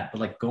in that.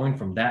 But like going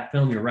from that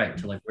film, you're right,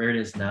 to like where it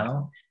is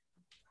now.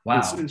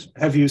 Wow.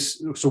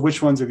 So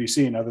which ones have you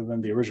seen other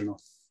than the original?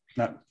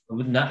 None.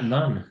 None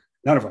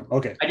of them.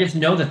 Okay. I just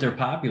know that they're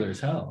popular as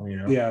hell, you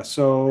know? Yeah.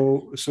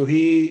 So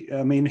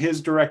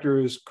his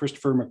director is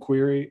Christopher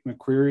McQuarrie.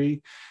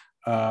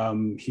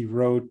 He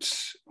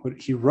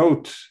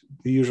wrote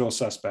The Usual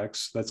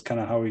Suspects. That's kind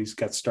of how he's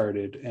got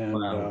started. And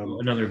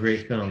another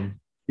great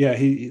film. Yeah,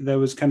 that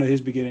was kind of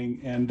his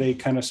beginning, and they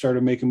kind of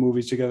started making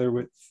movies together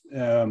with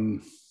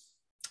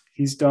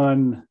he's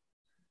done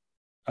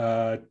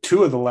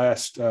two of the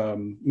last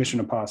Mission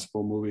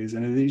Impossible movies,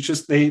 and it's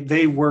just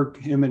they work,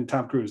 him and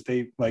Tom Cruise,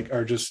 they like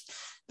are just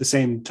the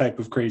same type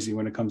of crazy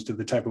when it comes to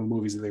the type of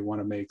movies that they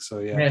want to make. So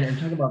yeah. Man, and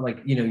talk about like,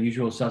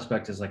 Usual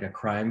Suspect is like a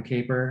crime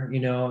caper,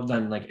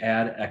 then like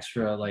add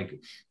extra like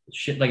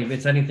shit, like if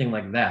it's anything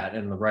like that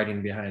and the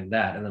writing behind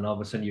that, and then all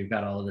of a sudden you've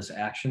got all of this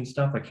action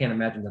stuff. I can't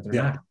imagine that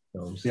they're not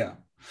films. Yeah.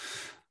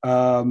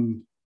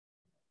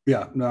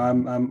 Yeah, no,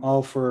 I'm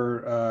all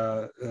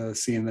for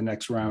seeing the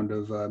next round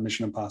of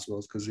Mission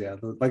Impossibles, because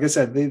like I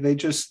said,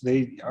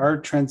 they are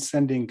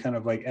transcending kind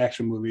of like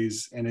action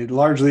movies, and it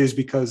largely is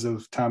because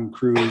of Tom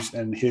Cruise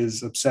and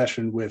his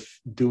obsession with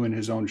doing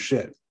his own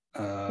shit.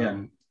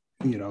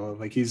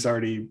 Like he's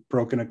already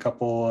broken a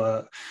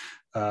couple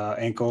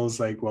ankles,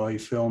 like while he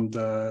filmed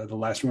the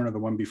last one or the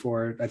one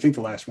before. I think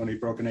the last one he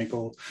broke an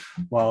ankle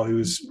while he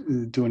was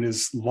doing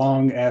his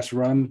long ass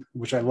run,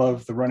 which I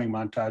love. The running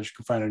montage you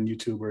can find on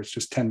YouTube, where it's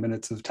just 10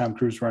 minutes of Tom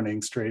Cruise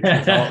running straight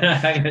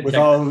with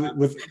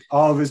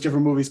all of his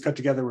different movies cut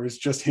together, where it's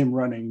just him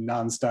running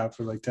nonstop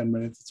for like 10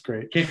 minutes. It's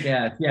great.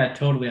 Yeah,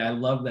 totally. I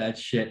love that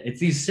shit.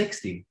 He's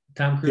 60.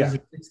 Tom Cruise is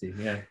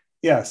 60.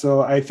 Yeah.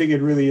 So I think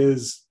it really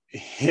is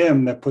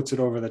him that puts it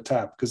over the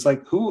top, because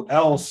like who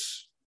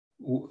else,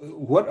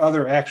 what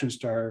other action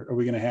star are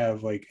we going to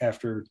have like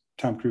after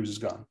Tom Cruise is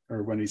gone,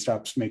 or when he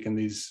stops making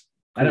these?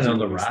 I don't know,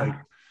 The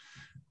Rock.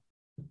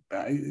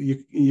 Like,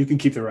 you can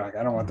keep The Rock.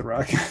 I don't want The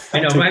Rock.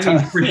 I know, I mean,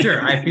 for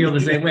sure. I feel the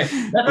same way.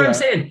 That's what I'm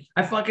saying.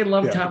 I fucking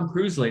love Tom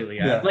Cruise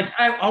lately.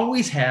 I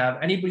always have.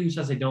 Anybody who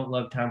says they don't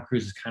love Tom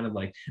Cruise is kind of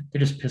like,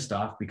 they're just pissed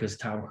off because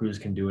Tom Cruise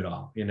can do it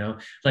all,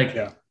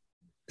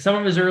 some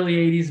of his early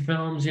 80s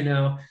films,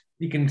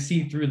 you can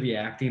see through the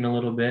acting a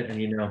little bit,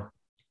 and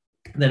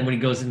then when he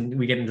goes and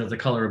we get into The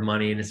Color of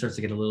Money and it starts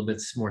to get a little bit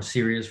more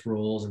serious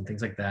roles and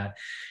things like that,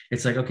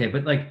 it's like, okay,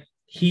 but like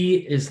he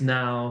is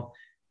now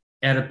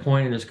at a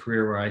point in his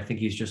career where I think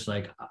he's just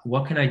like,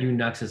 what can I do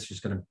next that's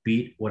just going to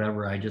beat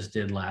whatever I just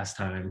did last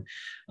time?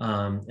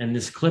 And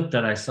this clip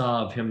that I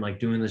saw of him like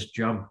doing this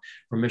jump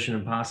for Mission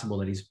Impossible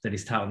that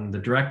he's touting, the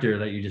director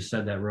that you just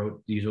said that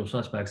wrote The Usual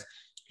Suspects,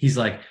 he's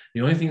like,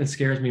 the only thing that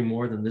scares me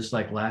more than this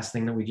like last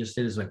thing that we just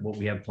did is like what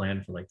we have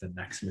planned for like the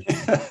next mission.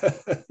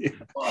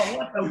 Oh,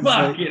 what the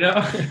fuck,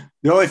 like,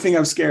 The only thing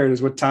I'm scared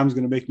is what Tom's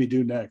going to make me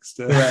do next.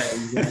 Right.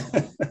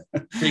 Exactly.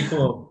 Pretty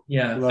cool.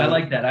 Yeah, I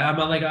like that.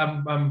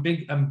 I'm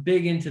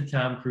big into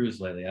Tom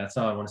Cruise lately. That's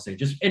all I want to say.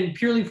 Just and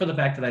purely for the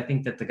fact that I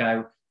think that the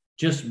guy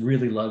just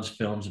really loves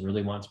films and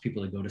really wants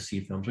people to go to see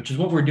films, which is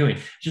what we're doing,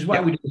 which is why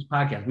we do this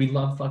podcast. We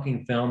love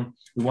fucking film.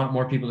 We want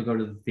more people to go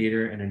to the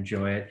theater and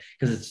enjoy it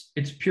because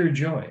it's pure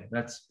joy.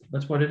 That's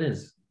what it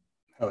is.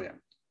 Hell yeah.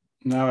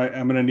 Now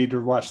I'm going to need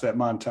to watch that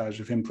montage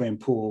of him playing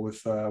pool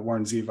with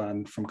Warren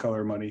Zevon from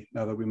Color Money,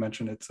 now that we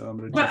mention it. So I'm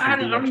going to. But I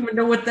don't even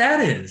know what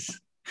that is.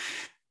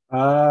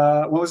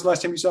 When was the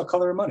last time you saw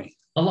Color of Money?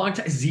 A long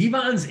time.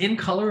 Zevon's in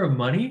Color of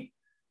Money?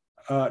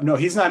 No,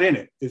 he's not in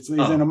it. He's in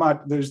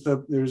a there's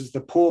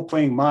the pool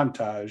playing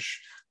montage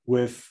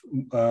with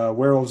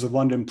Werewolves of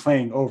London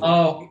playing over.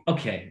 Oh,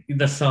 okay.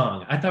 The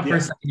song. I thought for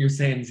a second you were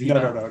saying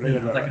Zevon.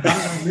 No. Like, how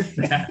did I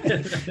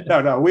miss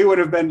that? No. We would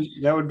have been.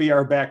 That would be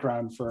our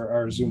background for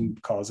our Zoom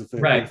calls if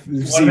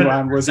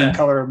Zevon was in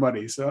Color of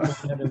Money. So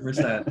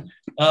 100%.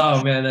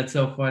 Oh man, that's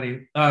so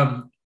funny.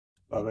 Love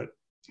it.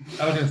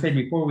 I was going to say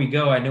before we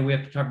go, I know we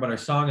have to talk about our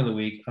song of the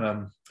week.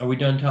 Are we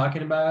done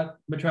talking about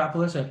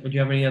Metropolis? Do you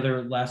have any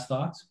other last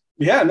thoughts?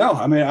 Yeah, no.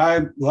 I mean,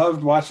 I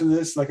loved watching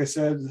this. Like I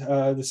said,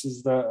 this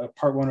is the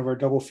part one of our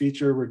double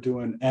feature. We're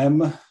doing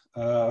M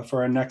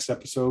for our next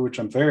episode, which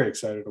I'm very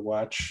excited to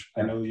watch.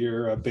 Yeah. I know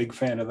you're a big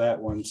fan of that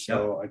one,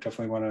 so I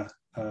definitely want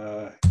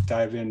to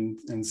dive in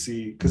and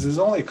see, because there's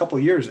only a couple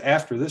of years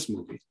after this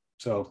movie.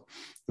 So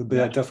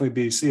it'll definitely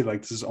be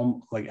like this is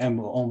like M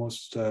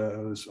almost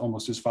was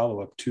almost his follow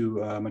up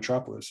to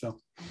Metropolis. So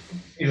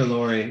Peter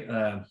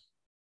Lorre,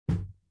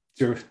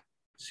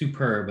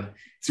 superb.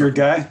 It's your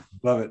guy.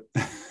 Love it.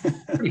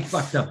 Pretty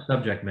fucked up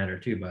subject matter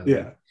too, by the way.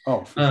 Yeah.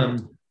 Oh. For sure.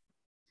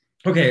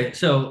 Okay,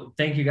 so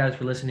thank you guys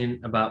for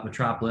listening about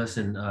Metropolis,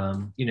 and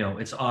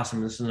it's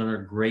awesome. This is another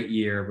great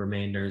year of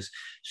Remainders.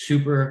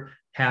 Super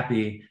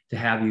happy to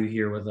have you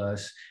here with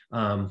us.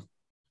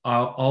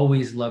 I'll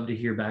always love to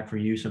hear back from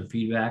you, some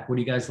feedback. What are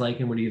you guys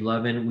liking? What are you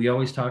loving? We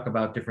always talk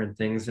about different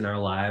things in our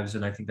lives,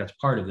 and I think that's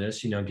part of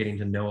this, getting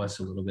to know us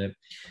a little bit.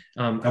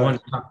 I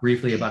want to talk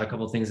briefly about a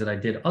couple of things that I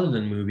did other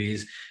than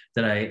movies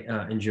that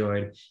I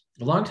enjoyed.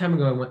 A long time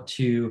ago, I went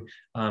to,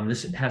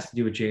 this has to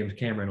do with James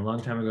Cameron. A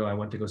long time ago, I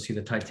went to go see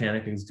the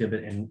Titanic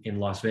exhibit in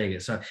Las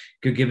Vegas. So I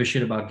could give a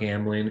shit about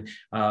gambling,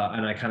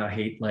 and I kind of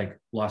hate like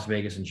Las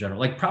Vegas in general.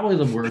 Like probably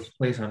the worst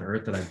place on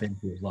earth that I've been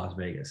to is Las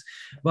Vegas.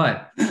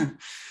 But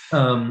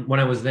when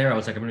I was there, I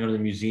was like, I'm gonna go to the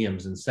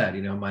museums instead.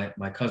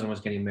 My cousin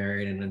was getting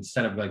married, and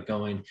instead of like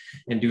going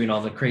and doing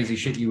all the crazy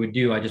shit you would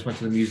do, I just went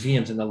to the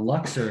museums. And the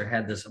Luxor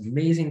had this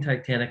amazing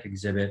Titanic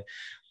exhibit.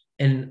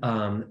 And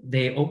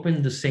they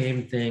opened the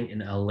same thing in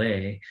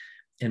LA,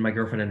 and my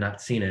girlfriend had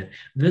not seen it.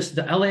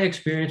 The LA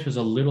experience was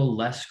a little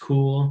less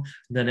cool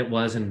than it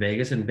was in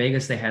Vegas. In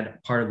Vegas, they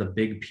had part of the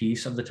big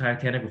piece of the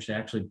Titanic, which they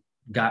actually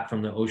got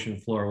from the ocean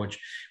floor, which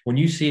when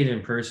you see it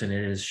in person,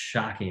 it is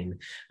shocking.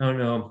 I don't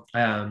know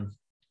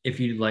if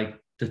you like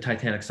the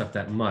Titanic stuff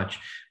that much,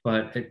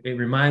 but it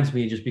reminds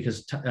me, just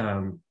because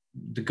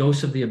The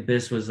Ghost of the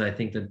Abyss was, I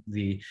think,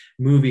 the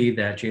movie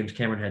that James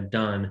Cameron had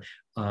done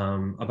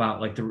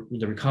about like the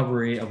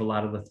recovery of a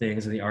lot of the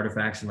things and the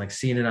artifacts, and like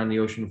seeing it on the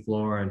ocean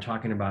floor and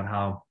talking about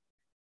how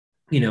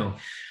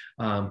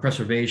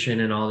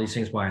preservation and all these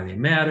things, why they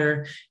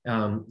matter.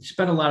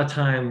 Spent a lot of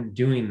time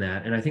doing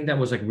that. And I think that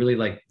was like really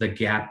like the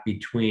gap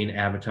between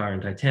Avatar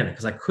and Titanic,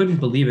 because I couldn't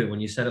believe it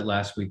when you said it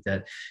last week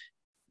that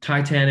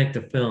Titanic,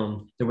 the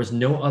film, there was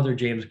no other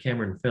James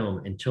Cameron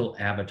film until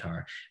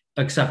Avatar,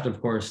 except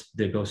of course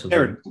the Ghost of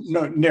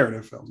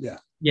narrative film. Yeah.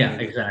 Yeah,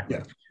 exactly.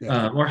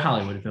 Yeah. Or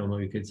Hollywood film,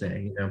 we could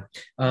say,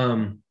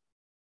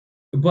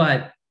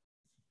 but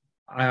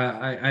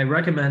I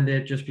recommend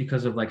it just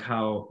because of like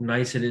how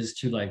nice it is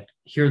to like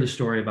hear the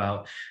story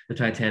about the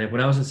Titanic.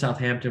 When I was in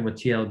Southampton with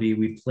TLB,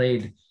 we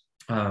played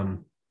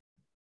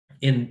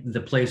in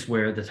the place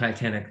where the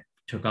Titanic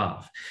took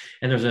off,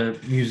 and there's a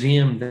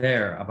museum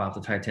there about the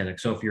Titanic.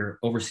 So if you're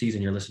overseas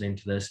and you're listening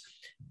to this,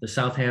 the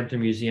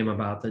Southampton Museum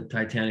about the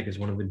Titanic is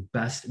one of the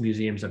best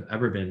museums I've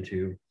ever been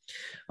to.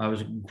 I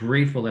was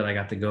grateful that I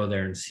got to go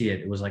there and see it.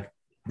 It was like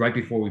right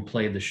before we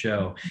played the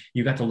show,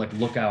 you got to like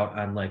look out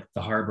on like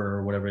the harbor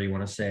or whatever you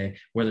want to say,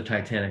 where the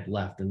Titanic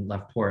left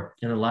port.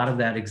 And a lot of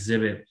that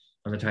exhibit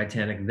on the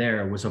Titanic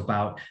there was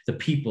about the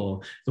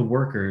people, the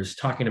workers,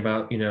 talking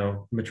about,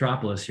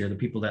 Metropolis here, the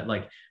people that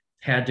like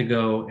had to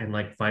go and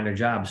like find a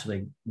job. So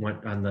they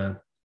went on the,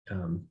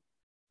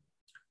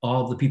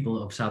 all the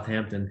people of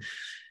Southampton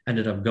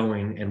ended up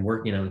going and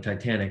working on the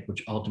Titanic,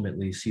 which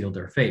ultimately sealed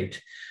their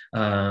fate.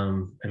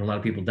 And a lot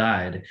of people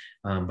died,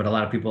 but a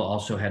lot of people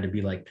also had to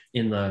be like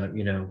in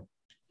the,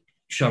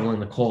 shoveling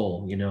the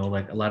coal,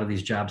 like a lot of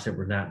these jobs that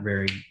were not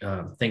very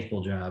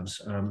thankful jobs.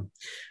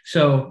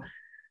 So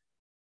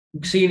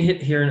seeing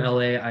it here in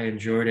LA, I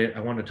enjoyed it.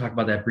 I want to talk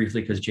about that briefly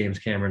because James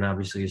Cameron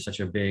obviously is such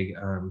a big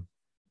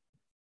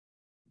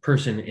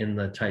person in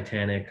the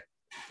Titanic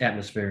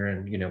atmosphere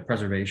and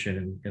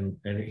preservation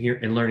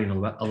and learning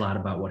a lot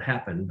about what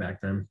happened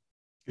back then.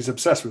 He's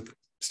obsessed with it,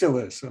 still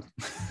is. So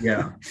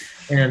yeah.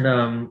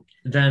 And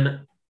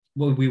then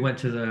we went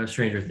to the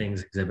Stranger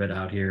Things exhibit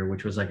out here,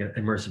 which was like an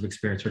immersive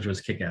experience, which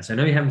was kick-ass. I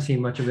know you haven't seen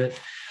much of it,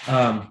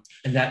 and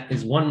that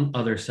is one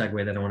other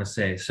segue that I want to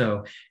say.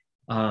 So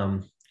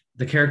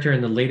the character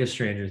in the latest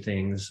Stranger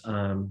Things,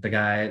 the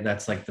guy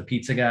that's like the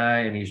pizza guy,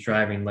 and he's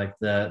driving like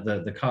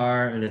the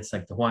car, and it's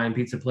like the Hawaiian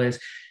pizza place.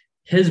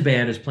 His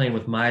band is playing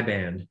with my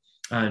band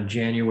on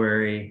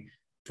January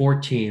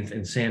 14th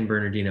in San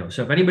Bernardino.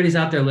 So if anybody's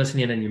out there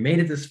listening and you made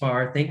it this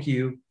far, thank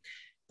you.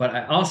 But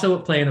I also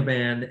play in a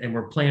band, and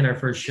we're playing our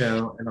first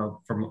show. And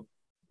from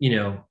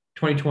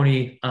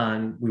 2020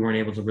 on, we weren't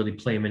able to really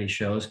play many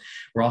shows.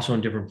 We're also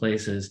in different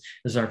places.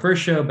 This is our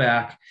first show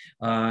back.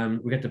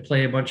 We get to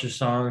play a bunch of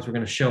songs. We're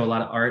going to show a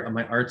lot of art.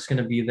 My art's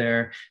going to be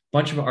there. A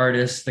bunch of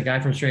artists. The guy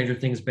from Stranger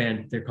Things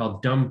band, they're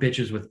called Dumb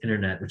Bitches with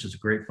Internet, which is a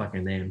great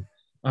fucking name.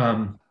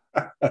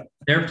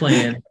 They're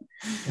playing.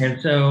 And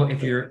so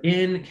if you're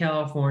in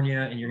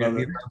California and you're going to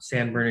be around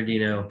San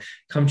Bernardino,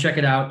 come check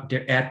it out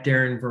at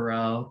Darren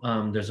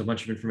Varel. There's a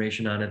bunch of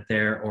information on it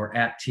there, or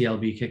at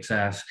TLB Kicks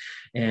Ass.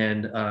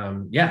 And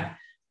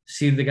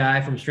see the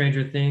guy from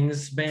Stranger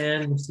Things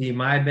band, see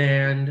my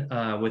band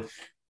with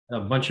a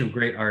bunch of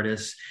great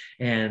artists,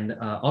 and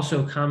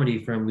also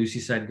comedy from Lucy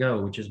Said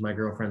Go, which is my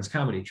girlfriend's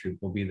comedy troupe,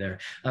 will be there.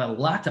 A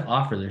lot to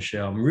offer this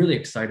show. I'm really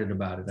excited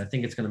about it. I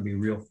think it's going to be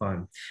real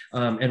fun.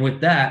 And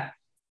with that,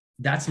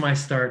 that's my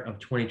start of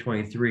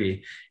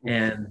 2023.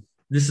 And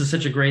this is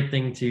such a great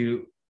thing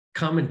to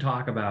come and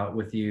talk about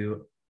with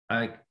you.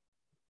 I'm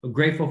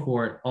grateful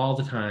for it all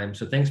the time.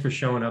 So thanks for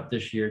showing up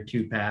this year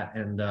too, Pat.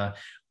 And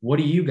what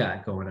do you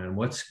got going on?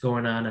 What's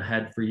going on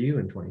ahead for you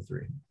in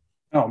 23?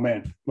 Oh,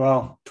 man.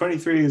 Well,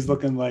 23 is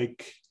looking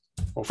like,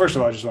 well, first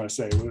of all, I just want to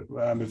say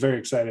I'm very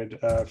excited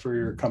for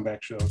your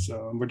comeback show.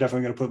 So we're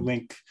definitely going to put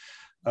link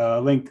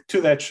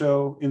to that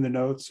show in the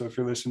notes. So if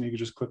you're listening, you can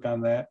just click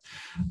on that.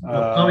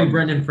 Call me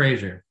Brendan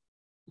Fraser.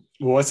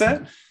 What's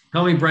that?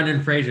 Call me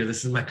Brendan Fraser.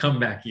 This is my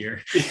comeback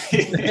year.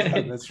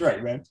 Yeah, that's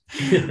right, man.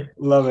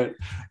 Love it.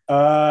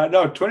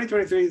 No,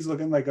 2023 is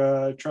looking like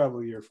a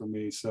travel year for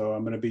me. So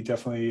I'm going to be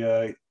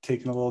definitely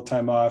taking a little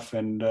time off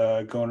and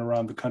going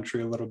around the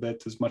country a little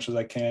bit as much as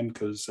I can,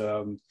 because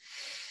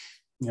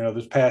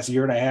this past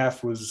year and a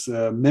half was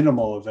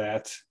minimal of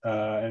that.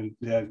 And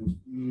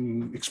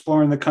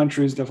exploring the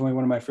country is definitely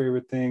one of my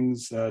favorite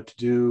things to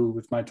do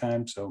with my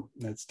time. So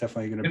that's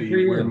definitely going to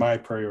be where my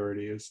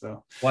priority is.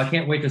 So, well, I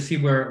can't wait to see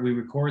where we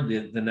record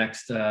the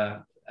next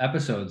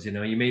episodes. You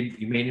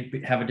may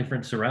have a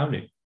different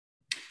surrounding.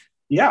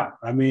 Yeah,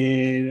 I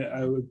mean,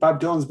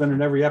 Bob Dylan's been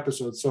in every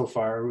episode so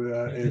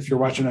far. If you're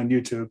watching on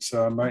YouTube,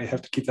 so I might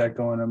have to keep that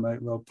going. I might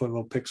put a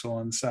little pixel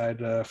on the side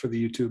for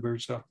the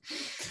YouTubers. So.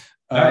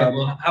 All right.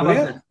 Well, how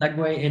about that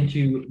segue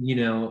into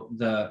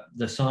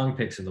the song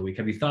picks of the week?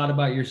 Have you thought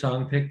about your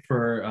song pick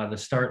for the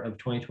start of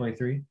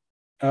 2023?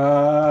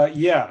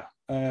 Yeah.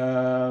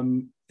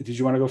 Did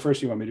you want to go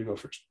first? You want me to go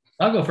first?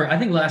 I'll go first. I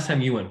think last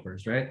time you went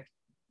first, right?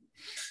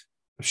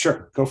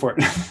 Sure, go for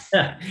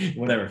it.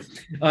 Whatever.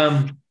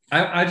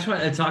 I just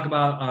want to talk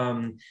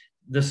about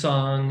the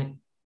song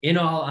 "In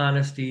All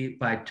Honesty"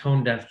 by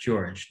Tone Deaf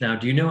George. Now,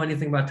 do you know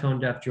anything about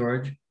Tone Deaf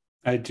George?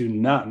 I do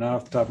not. Not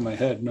off the top of my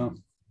head. No.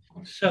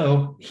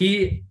 So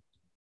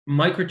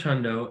Mike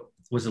Rotundo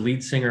was the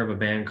lead singer of a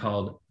band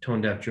called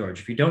Tone Deaf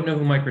George. If you don't know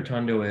who Mike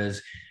Rotundo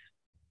is,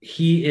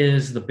 he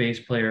is the bass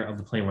player of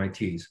the Plain White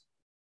T's.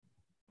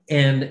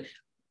 And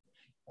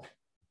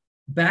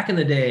back in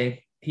the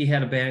day, he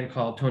had a band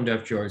called Tone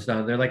Deaf George.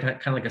 Now they're like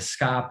kind of like a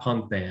ska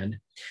punk band,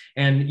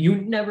 and you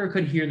never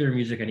could hear their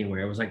music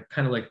anywhere. It was like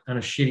kind of like on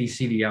a shitty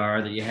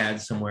CDR that you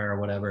had somewhere or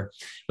whatever.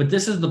 But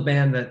this is the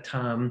band that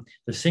Tom,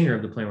 the singer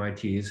of the Plain White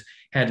T's,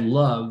 had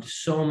loved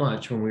so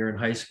much when we were in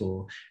high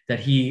school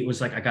that he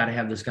was like, I got to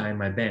have this guy in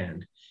my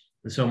band.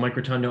 And so Mike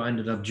Rotundo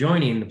ended up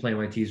joining the Plain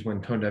White T's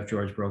when Tone Deaf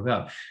George broke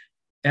up.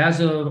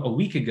 As of a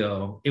week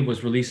ago, it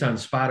was released on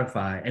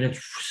Spotify, and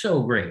it's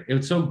so great. It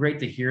was so great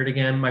to hear it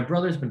again. My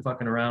brother's been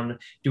fucking around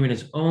doing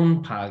his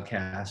own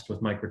podcast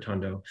with Mike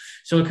Rotundo.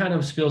 So it kind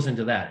of spills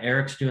into that.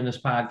 Eric's doing this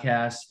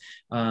podcast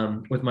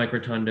with Mike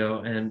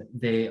Rotundo, and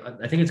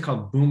I think it's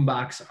called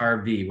Boombox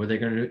RV, where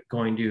they're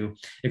going to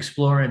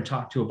explore and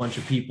talk to a bunch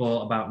of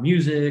people about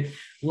music,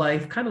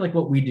 life, kind of like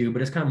what we do,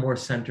 but it's kind of more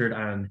centered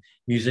on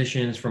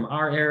musicians from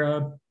our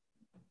era,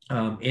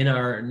 in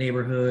our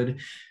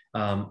neighborhood,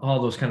 all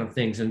those kind of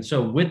things. And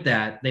so with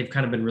that, they've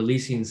kind of been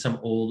releasing some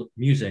old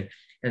music.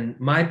 And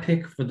my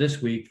pick for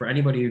this week, for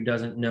anybody who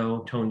doesn't know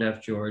Tone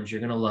Deaf George,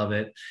 you're going to love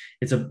it.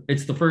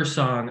 It's the first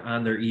song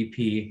on their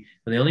EP,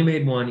 but they only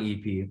made one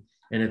EP,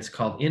 and it's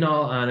called In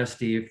All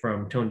Honesty,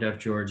 from Tone Deaf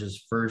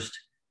George's first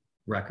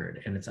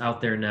record. And it's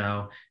out there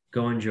now.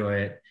 Go enjoy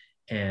it.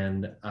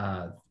 And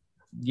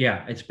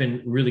yeah, it's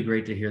been really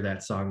great to hear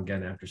that song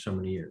again after so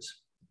many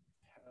years.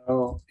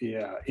 Oh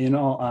yeah, In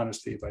All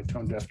Honesty by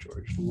Tone Deaf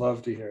George.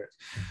 Love to hear it.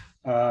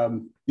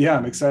 Yeah,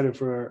 I'm excited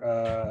for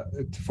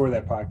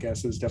that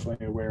podcast. I was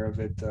definitely aware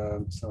of it,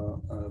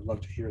 so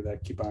love to hear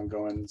that. Keep on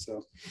going.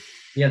 So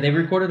yeah, they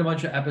recorded a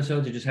bunch of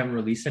episodes. They just haven't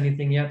released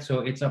anything yet, so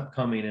it's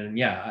upcoming. And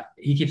yeah,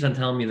 he keeps on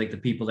telling me like the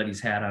people that he's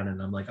had on,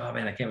 and I'm like, oh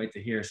man, I can't wait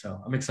to hear. So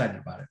I'm excited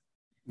about it.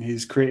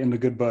 He's creating a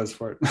good buzz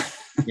for it.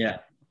 Yeah,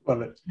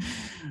 love it.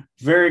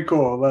 Very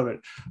cool. Love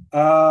it.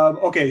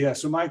 Okay, yeah.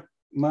 So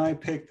my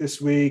pick this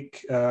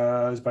week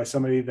is by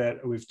somebody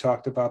that we've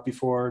talked about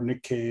before,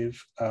 Nick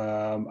Cave.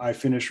 I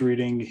finished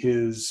reading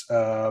his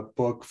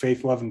book,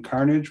 Faith, Love, and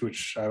Carnage,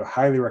 which I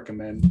highly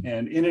recommend.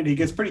 And in it, he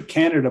gets pretty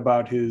candid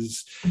about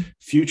his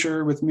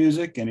future with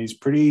music, and he's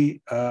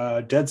pretty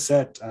dead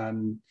set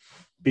on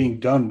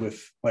being done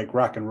with like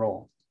rock and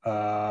roll.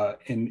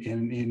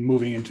 In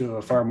moving into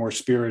a far more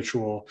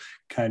spiritual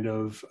kind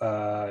of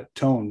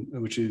tone,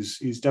 which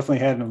he's definitely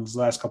had in his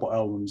last couple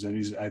albums,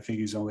 and I think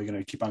he's only going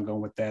to keep on going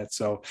with that.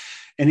 So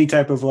any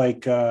type of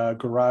like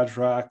garage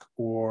rock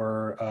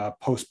or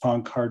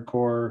post-punk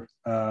hardcore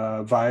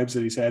vibes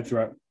that he's had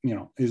throughout,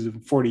 his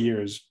 40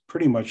 years,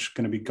 pretty much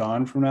going to be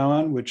gone from now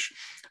on, which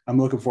I'm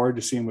looking forward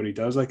to seeing what he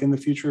does like in the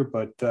future.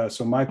 But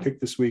so my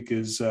pick this week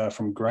is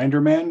from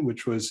Grinder Man,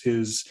 which was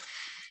his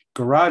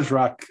garage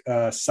rock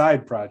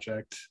side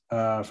project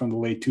from the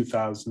late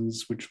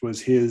 2000s, which was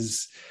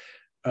his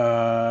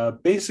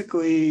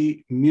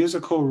basically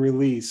musical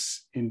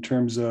release in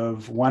terms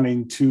of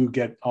wanting to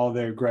get all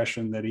the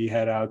aggression that he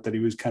had out, that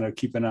he was kind of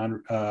keeping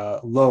on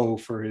low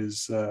for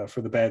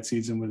the bad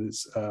season with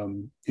his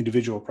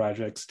individual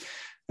projects.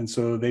 And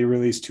so they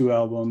released 2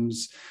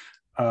 albums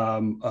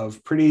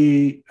of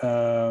pretty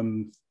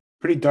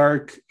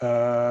dark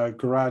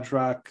garage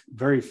rock,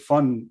 very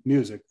fun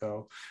music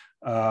though.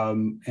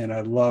 And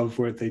I love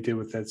what they did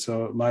with it.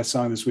 So my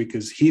song this week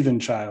is Heathen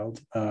Child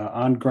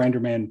on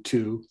Grinderman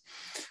 2.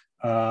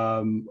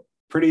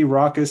 Pretty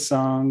raucous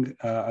song.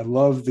 I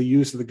love the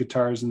use of the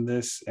guitars in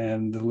this,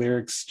 and the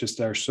lyrics just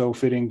are so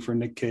fitting for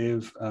Nick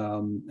Cave.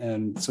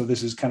 And so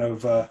this is kind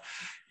of a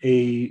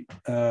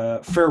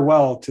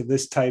farewell to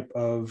this type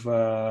of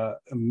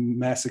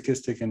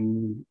masochistic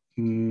and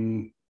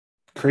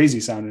crazy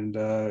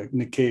sounding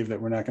Nick Cave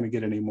that we're not going to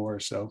get anymore.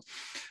 So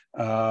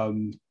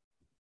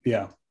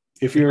yeah.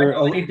 If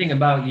you're anything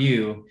about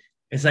you,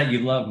 it's that you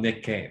love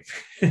Nick Cave.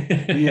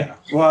 Yeah,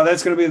 well,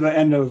 that's going to be the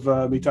end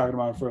of me talking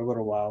about it for a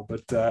little while,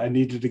 but I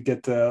needed to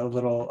get a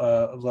little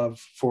love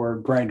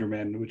for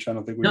Grinderman, which I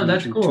don't think we. No,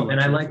 that's cool, and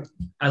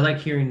I like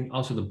hearing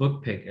also the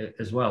book pick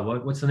as well.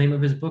 What's the name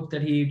of his book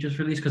that he just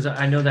released? Because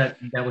I know that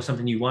was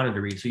something you wanted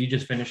to read, so you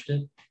just finished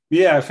it.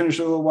 Yeah, I finished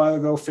it a little while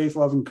ago. Faith,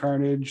 Love, and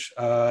Carnage.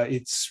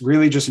 It's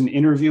really just an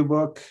interview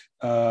book,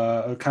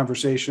 a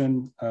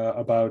conversation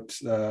about.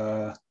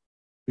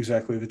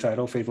 Exactly the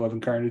title, Faith, Love,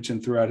 and Carnage,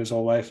 and throughout his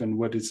whole life and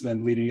what it's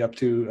been leading up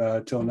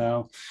to till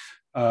now,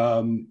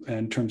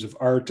 in terms of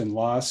art and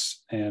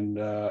loss and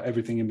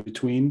everything in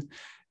between.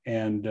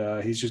 And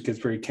he just gets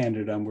very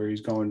candid on where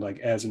he's going, like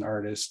as an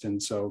artist.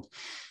 And so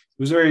it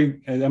was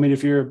very, I mean,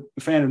 if you're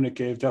a fan of Nick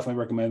Cave, definitely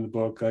recommend the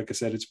book. Like I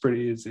said, it's a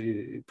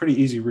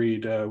pretty easy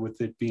read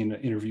with it being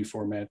an interview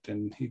format,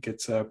 and he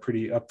gets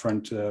pretty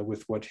upfront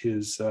with what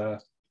his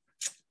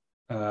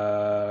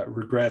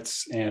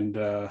regrets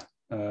and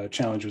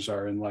challenges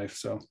are in life.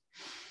 So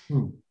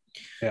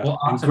yeah. Well,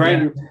 awesome.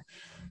 Grinder,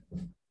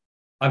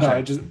 I'm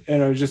sorry.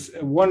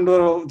 Just one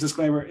little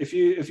disclaimer. If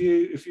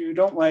you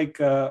don't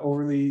like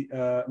overly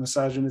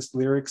misogynist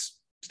lyrics,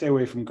 stay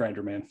away from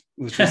Grinder Man.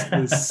 I'm just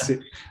going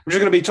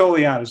to be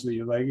totally honest with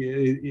you. Like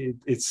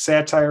it's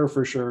satire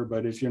for sure,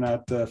 but if you're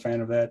not a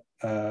fan of that,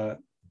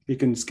 you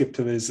can skip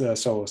to his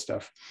solo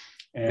stuff.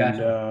 And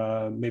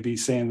gotcha. Maybe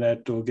saying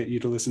that will get you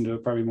to listen to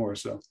it probably more.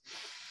 So,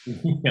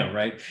 yeah,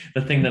 right.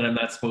 The thing that I'm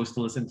not supposed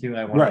to listen to,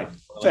 I want right.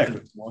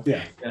 Exactly.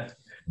 Yeah.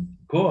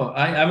 Cool.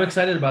 I'm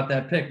excited about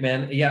that pick,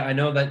 man. Yeah, I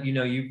know that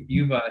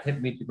you've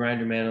hit Meet the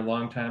Grinder Man a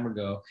long time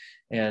ago,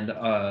 and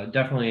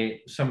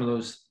definitely some of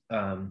those,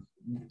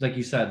 like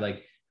you said,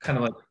 like kind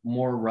of like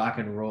more rock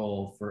and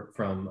roll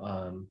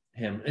from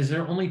him. Is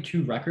there only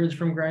 2 records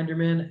from Grinder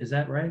Man? Is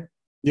that right?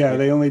 Yeah,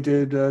 they only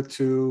did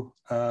 2.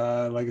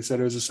 Like I said,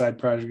 it was a side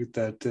project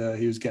that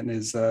he was getting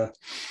his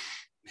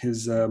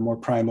more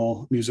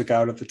primal music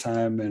out at the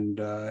time, and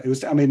it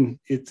was. I mean,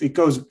 it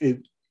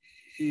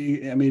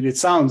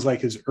sounds like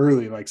his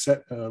early, like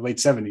late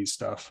 70s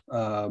stuff.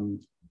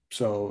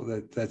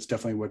 So that's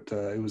definitely what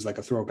it was, like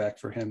a throwback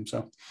for him.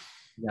 So,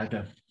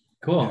 gotcha.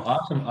 Cool, yeah.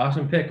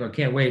 Awesome pick. I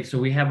can't wait. So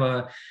we have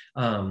a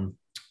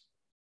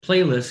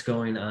playlist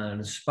going on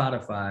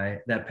Spotify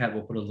that Pat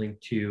will put a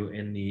link to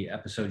in the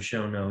episode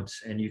show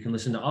notes, and you can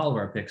listen to all of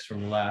our picks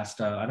from the last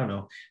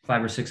 5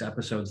 or 6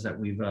 episodes that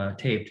we've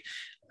taped.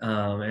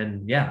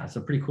 And yeah, it's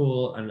a pretty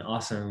cool and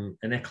awesome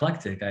and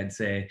eclectic, I'd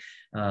say,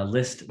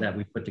 list that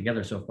we've put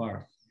together so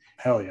far.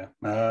 Hell yeah.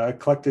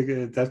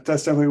 Eclectic, that's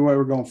definitely what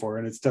we're going for,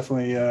 and it's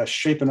definitely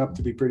shaping up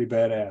to be pretty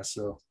badass,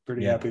 so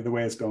pretty happy the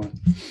way it's going.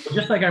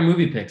 Just like our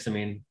movie picks, I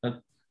mean,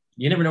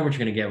 you never know what you're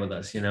going to get with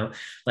us,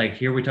 like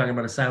here we're talking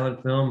about a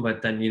silent film,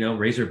 but then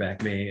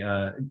Razorback may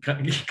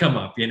come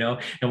up, and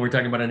we're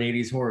talking about an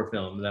 80s horror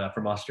film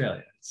from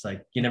Australia. It's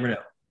like you never know.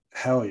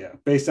 Hell yeah.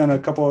 Based on a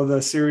couple of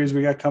the series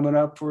we got coming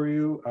up for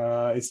you,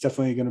 it's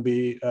definitely going to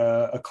be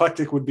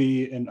eclectic would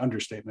be an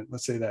understatement.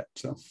 Let's say that.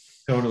 So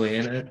totally.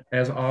 And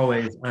as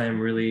always, I am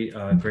really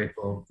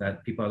grateful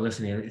that people are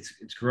listening.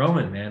 It's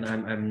growing, man.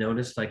 I've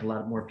noticed like a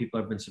lot more people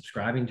have been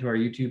subscribing to our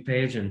YouTube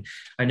page, and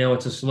I know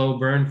it's a slow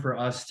burn for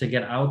us to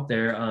get out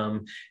there.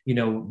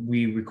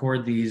 We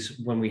record these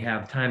when we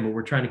have time, but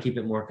we're trying to keep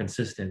it more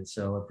consistent.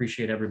 So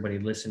appreciate everybody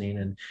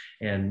listening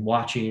and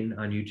watching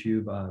on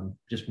YouTube.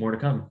 Just more to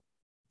come.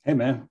 Hey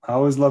man, I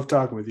always love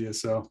talking with you.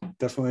 So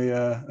definitely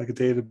like a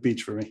day at the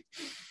beach for me.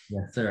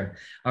 Yes, sir.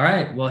 All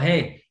right. Well,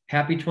 hey,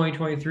 happy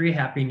 2023,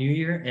 happy New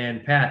Year.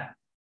 And Pat,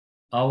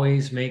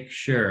 always make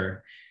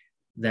sure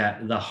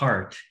that the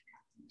heart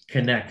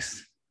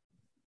connects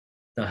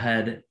the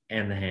head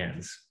and the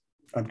hands.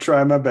 I'm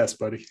trying my best,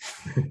 buddy.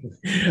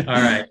 All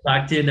right.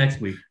 Talk to you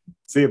next week.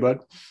 See you,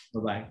 bud.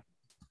 Bye-bye.